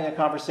I'm having a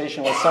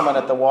conversation with someone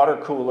at the water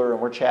cooler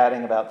and we're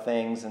chatting about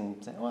things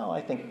and saying, well,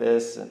 I think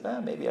this,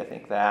 and maybe I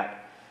think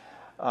that.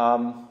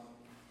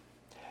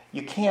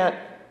 You can't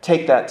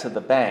take that to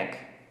the bank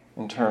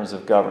in terms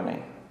of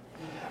governing.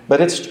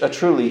 But it's a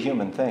truly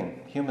human thing.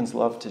 Humans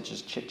love to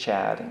just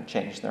chit-chat and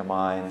change their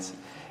minds.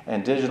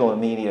 And digital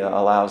media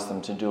allows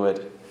them to do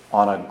it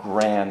on a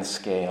grand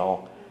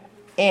scale.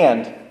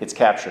 And it's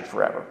captured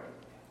forever.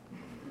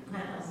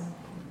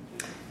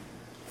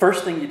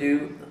 First thing you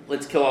do,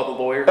 let's kill all the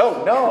lawyers.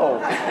 Oh, no!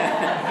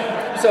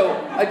 So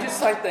I just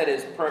cite that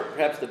as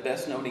perhaps the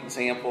best-known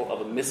example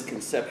of a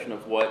misconception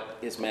of what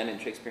is meant in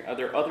Shakespeare. Are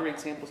there other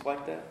examples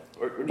like that?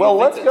 Well,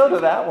 let's go to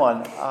that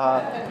one.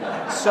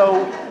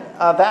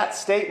 That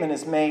statement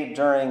is made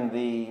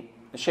during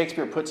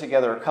Shakespeare put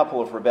together a couple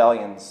of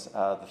rebellions,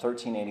 the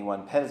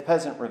 1381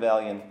 Peasant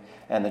Rebellion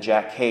and the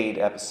Jack Cade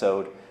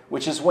episode,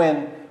 which is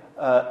when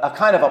a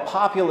kind of a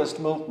populist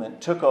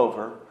movement took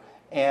over.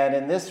 And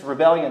in this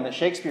rebellion that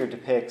Shakespeare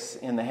depicts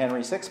in the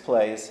Henry VI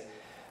plays,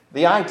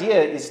 the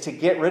idea is to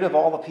get rid of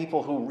all the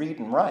people who read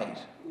and write,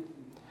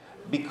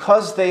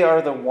 because they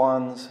are the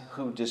ones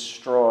who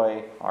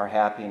destroy our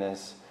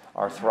happiness,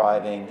 our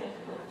thriving.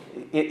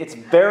 It's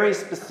very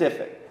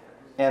specific.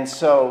 And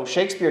so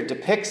Shakespeare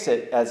depicts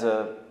it as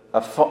a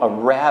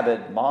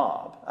rabid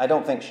mob. I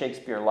don't think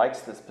Shakespeare likes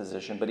this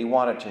position, but he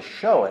wanted to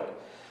show it,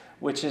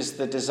 which is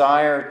the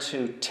desire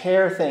to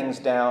tear things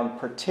down,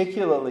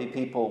 particularly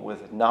people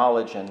with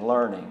knowledge and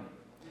learning,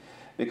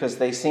 because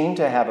they seem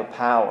to have a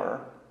power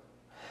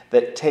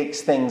that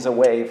takes things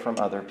away from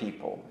other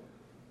people.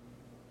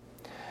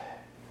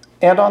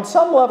 And on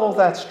some level,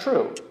 that's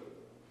true.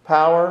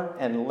 Power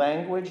and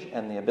language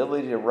and the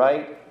ability to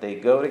write, they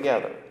go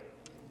together.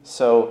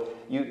 So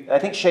I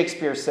think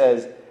Shakespeare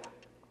says,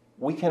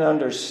 we can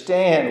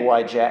understand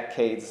why Jack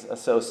Cade's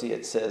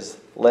associate says,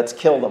 let's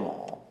kill them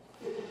all.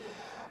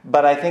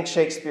 But I think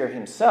Shakespeare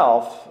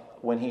himself,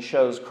 when he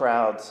shows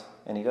crowds,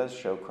 and he does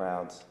show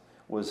crowds,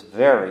 was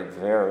very,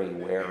 very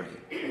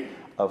wary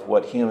of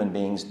what human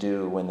beings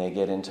do when they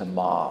get into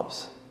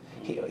mobs.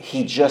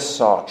 He just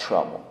saw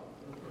trouble.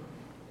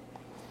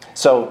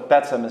 So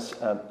that's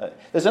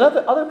there's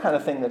another other kind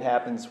of thing that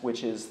happens,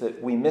 which is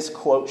that we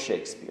misquote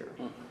Shakespeare.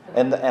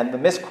 And the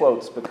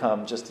misquotes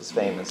become just as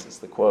famous as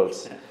the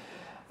quotes.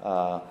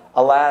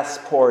 Alas,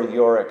 poor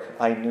Yorick,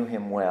 I knew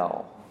him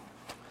well.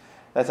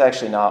 That's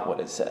actually not what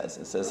it says.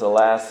 It says,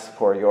 alas,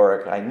 poor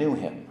Yorick, I knew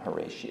him,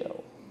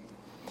 Horatio.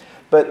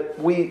 But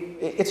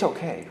it's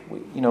okay.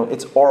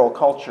 It's oral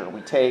culture.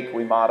 We take,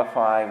 we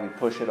modify, we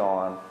push it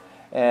on.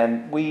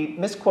 And we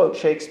misquote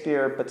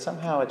Shakespeare, but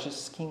somehow it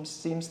just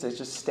seems to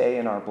just stay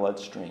in our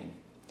bloodstream.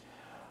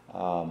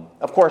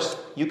 Of course,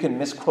 you can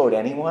misquote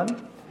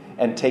anyone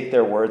and take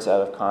their words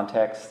out of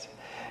context.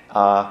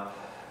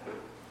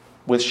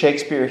 With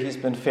Shakespeare, he's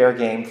been fair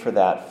game for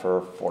that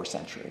for 4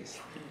 centuries.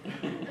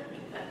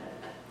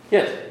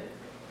 Yes.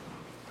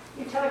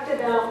 You talked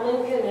about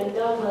Lincoln and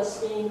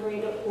Douglas being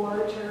great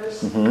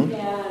orators,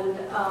 and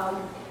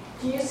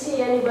do you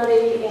see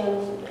anybody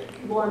in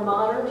more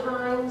modern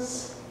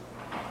times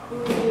who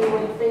you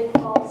would think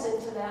falls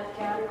into that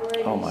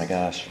category? Oh my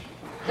gosh.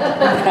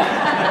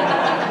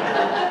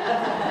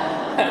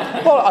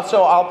 Well,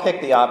 so I'll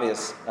pick the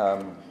obvious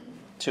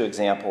 2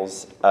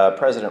 examples.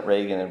 President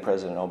Reagan and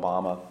President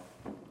Obama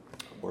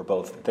were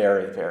both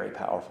very, very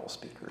powerful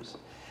speakers.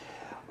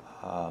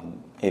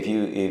 If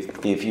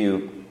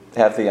you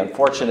have the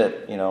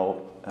unfortunate,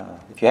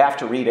 if you have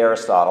to read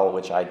Aristotle,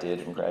 which I did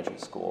in graduate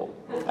school,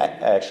 I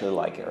actually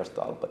like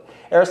Aristotle, but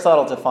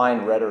Aristotle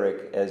defined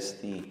rhetoric as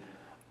the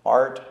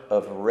art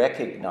of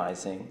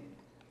recognizing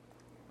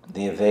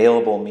the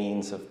available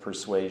means of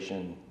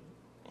persuasion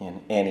in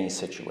any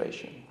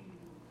situation,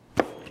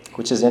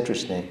 which is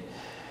interesting.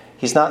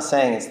 He's not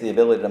saying it's the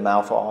ability to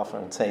mouth off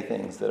and say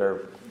things that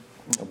are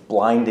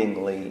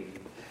blindingly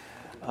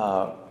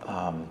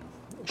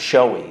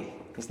showy.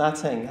 He's not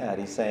saying that.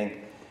 He's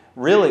saying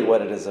really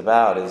what it is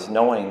about is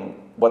knowing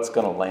what's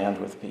going to land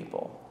with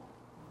people.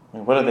 I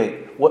mean,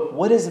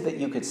 what is it that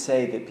you could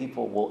say that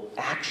people will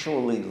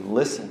actually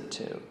listen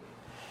to?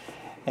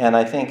 And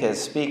I think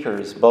as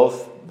speakers,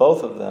 both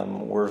of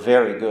them were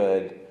very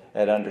good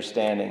at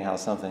understanding how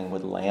something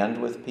would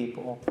land with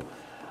people.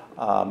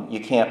 You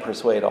can't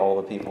persuade all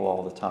the people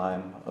all the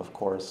time, of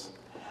course.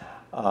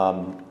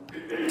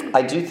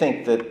 I do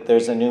think that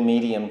there's a new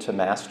medium to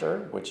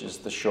master, which is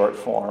the short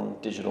form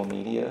digital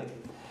media.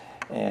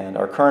 And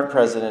our current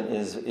president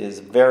is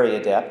very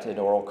adept at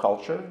oral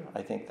culture.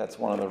 I think that's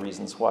one of the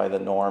reasons why the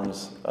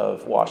norms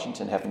of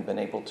Washington haven't been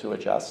able to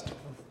adjust.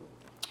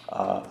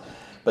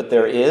 But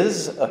there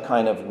is a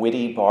kind of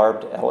witty,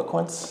 barbed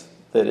eloquence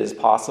that is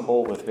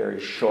possible with very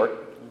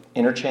short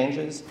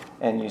interchanges.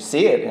 And you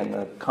see it in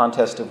the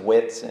Contest of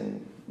Wits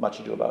and Much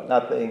Ado About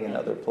Nothing and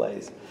other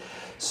plays.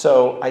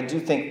 So I do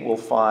think we'll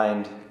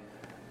find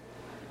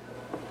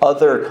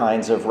other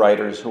kinds of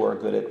writers who are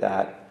good at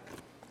that.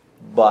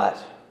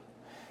 But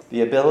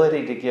the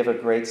ability to give a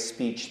great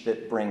speech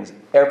that brings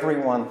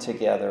everyone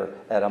together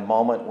at a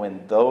moment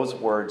when those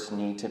words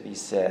need to be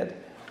said,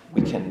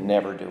 we can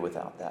never do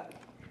without that.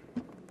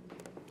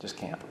 Just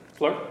can't.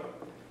 Fleur?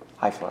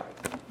 Hi, Fleur.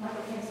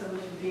 Michael, thanks so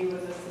much for being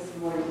with us this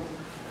morning.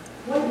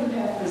 What you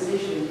have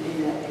positioned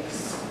in that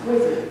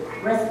exquisite,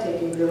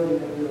 breathtaking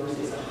building of yours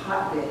is a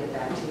hotbed of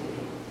activity.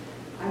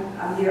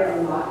 I'm there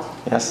a lot.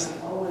 Yes.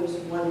 I'm always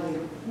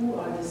wondering, who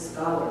are the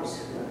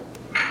scholars who are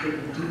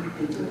digging deep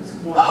into this?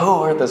 Who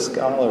are the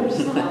scholars?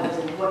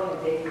 And what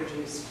have they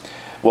produced?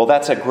 Well,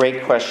 that's a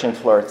great question,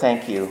 Fleur.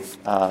 Thank you,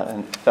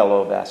 and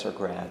fellow Vassar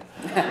grad.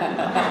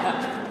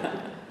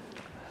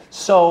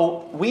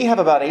 So we have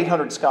about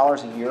 800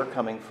 scholars a year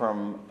coming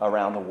from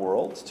around the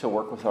world to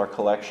work with our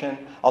collection.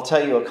 I'll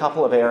tell you a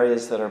couple of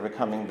areas that are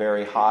becoming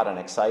very hot and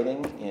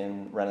exciting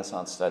in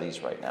Renaissance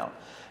studies right now.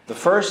 The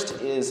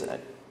first is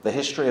the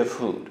history of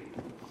food.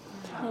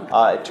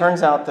 It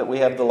turns out that we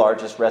have the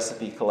largest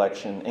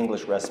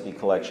English recipe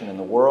collection in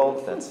the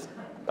world. That's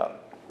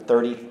about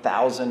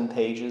 30,000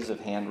 pages of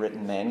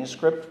handwritten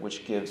manuscript,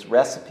 which gives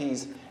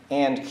recipes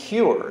and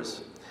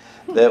cures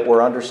that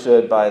were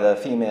understood by the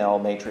female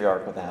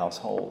matriarch of the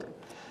household.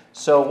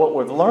 So what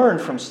we've learned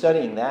from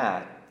studying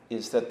that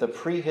is that the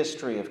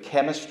prehistory of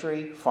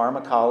chemistry,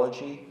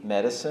 pharmacology,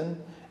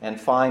 medicine, and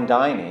fine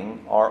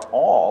dining are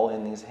all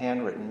in these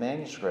handwritten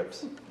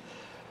manuscripts.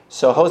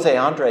 So Jose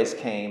Andres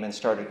came and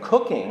started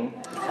cooking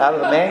out of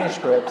the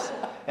manuscripts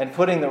and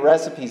putting the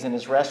recipes in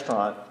his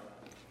restaurant,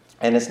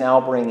 and is now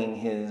bringing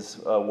his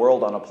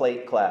World on a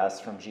Plate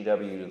class from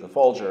GW to the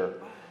Folger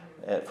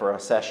for a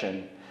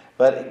session.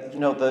 But,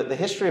 the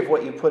history of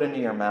what you put into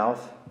your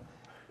mouth,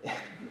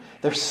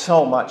 there's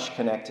so much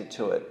connected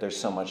to it. There's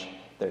so much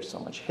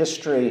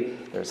history,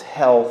 there's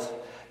health,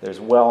 there's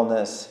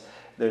wellness,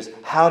 there's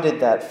how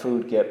did that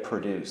food get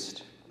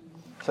produced?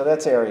 So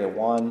that's area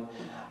one.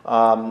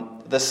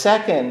 The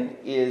second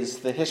is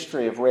the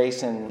history of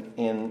race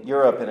in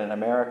Europe and in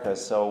America.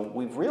 So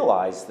we've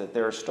realized that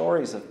there are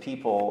stories of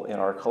people in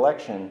our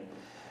collection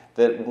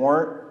that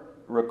weren't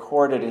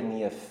recorded in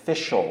the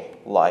official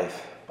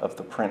life of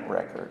the print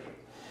record.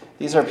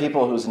 These are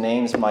people whose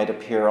names might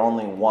appear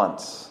only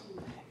once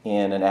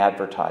in an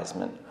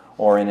advertisement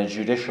or in a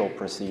judicial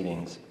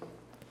proceedings.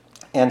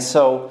 And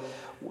so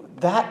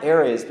that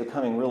area is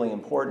becoming really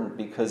important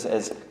because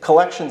as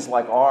collections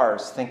like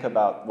ours think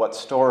about what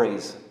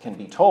stories can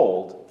be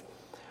told,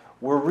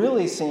 we're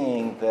really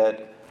seeing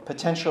that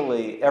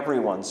potentially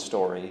everyone's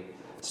story,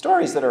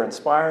 stories that are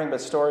inspiring but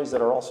stories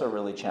that are also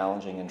really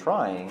challenging and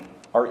trying,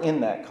 are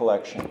in that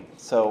collection.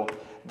 So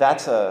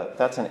that's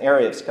an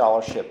area of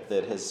scholarship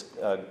that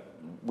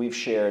we've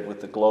shared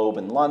with the Globe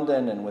in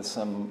London and with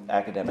some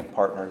academic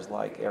partners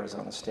like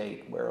Arizona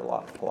State, where a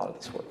lot of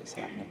this work is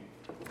happening.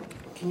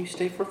 Can you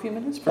stay for a few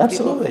minutes for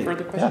Absolutely. people for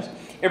further questions?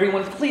 Yeah.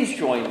 Everyone, please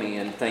join me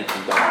in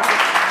thanking Dr.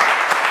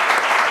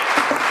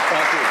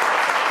 Thank you.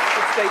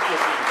 Let's stay for a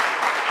few minutes.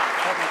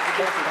 Thank you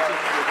so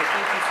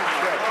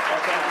much.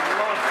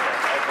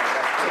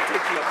 I'll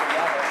take you up on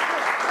that.